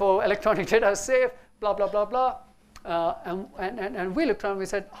 and therefore electronic data is safe, blah, blah, blah, blah. And we looked around and we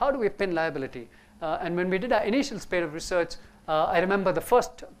said, how do we pin liability? And when we did our initial spate of research, I remember the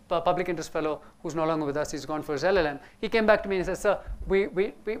first public interest fellow, who's no longer with us, he's gone for his LLM, he came back to me and said, sir,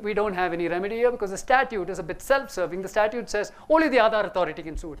 we don't have any remedy here because the statute is a bit self-serving. The statute says only the Aadhaar authority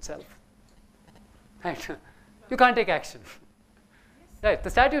can sue itself. Right? You can't take action. Right? The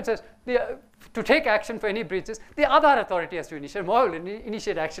statute says to take action for any breaches, the Aadhaar authority has to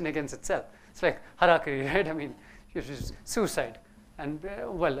initiate action against itself. It's like harakiri, right? I mean, it's suicide. And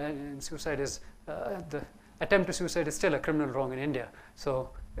suicide is the attempt to suicide is still a criminal wrong in India. So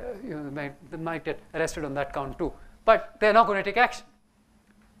they might get arrested on that count too. But they're not going to take action.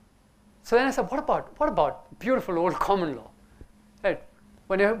 So then I said, what about beautiful old common law? Right?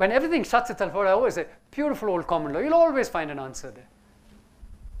 When everything shuts itself out, I always say, beautiful old common law. You'll always find an answer there.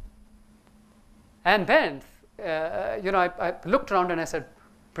 And then, I looked around and I said,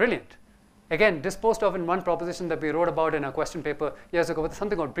 brilliant. Again, disposed of in one proposition that we wrote about in a question paper years ago with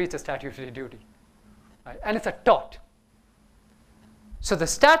something called breach of statutory duty. Right? And it's a tort. So the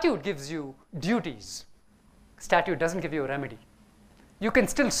statute gives you duties. Statute doesn't give you a remedy. You can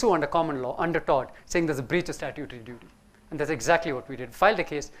still sue under common law, under tort, saying there's a breach of statutory duty. And that's exactly what we did. Filed a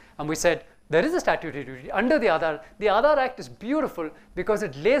case, and we said, there is a statutory duty under the Aadhaar. The Aadhaar Act is beautiful because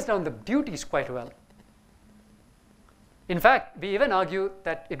it lays down the duties quite well. In fact, we even argue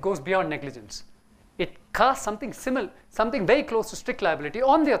that it goes beyond negligence. It casts something similar, something very close to strict liability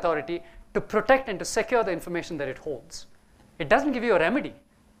on the authority to protect and to secure the information that it holds. It doesn't give you a remedy,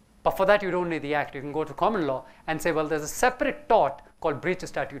 but for that you don't need the act. You can go to common law and say, well, there's a separate tort called breach of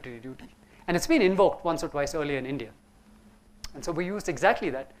statutory duty. And it's been invoked once or twice earlier in India. And so we used exactly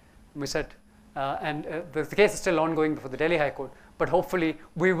that. We said, the case is still ongoing before the Delhi High Court, but hopefully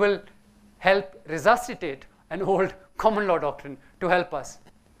we will help resuscitate an old common law doctrine to help us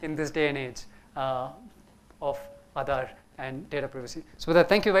in this day and age of Aadhaar and data privacy. So with that,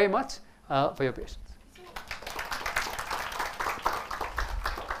 thank you very much for your patience.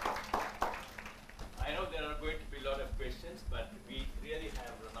 I know there are going to be a lot of questions, but we really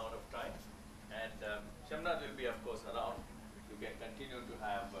have run out of time. And Shamnad will be, of course, around. You can continue to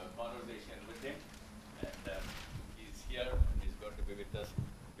have a conversation with him. And he's here, and he's going to be with us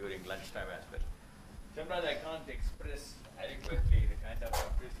during lunchtime as well. Shamnad, I can't express adequately the kind of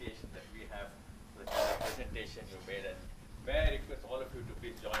appreciation that we have for the kind of presentation you made. And may I request all of you to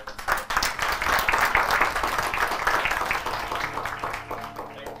please join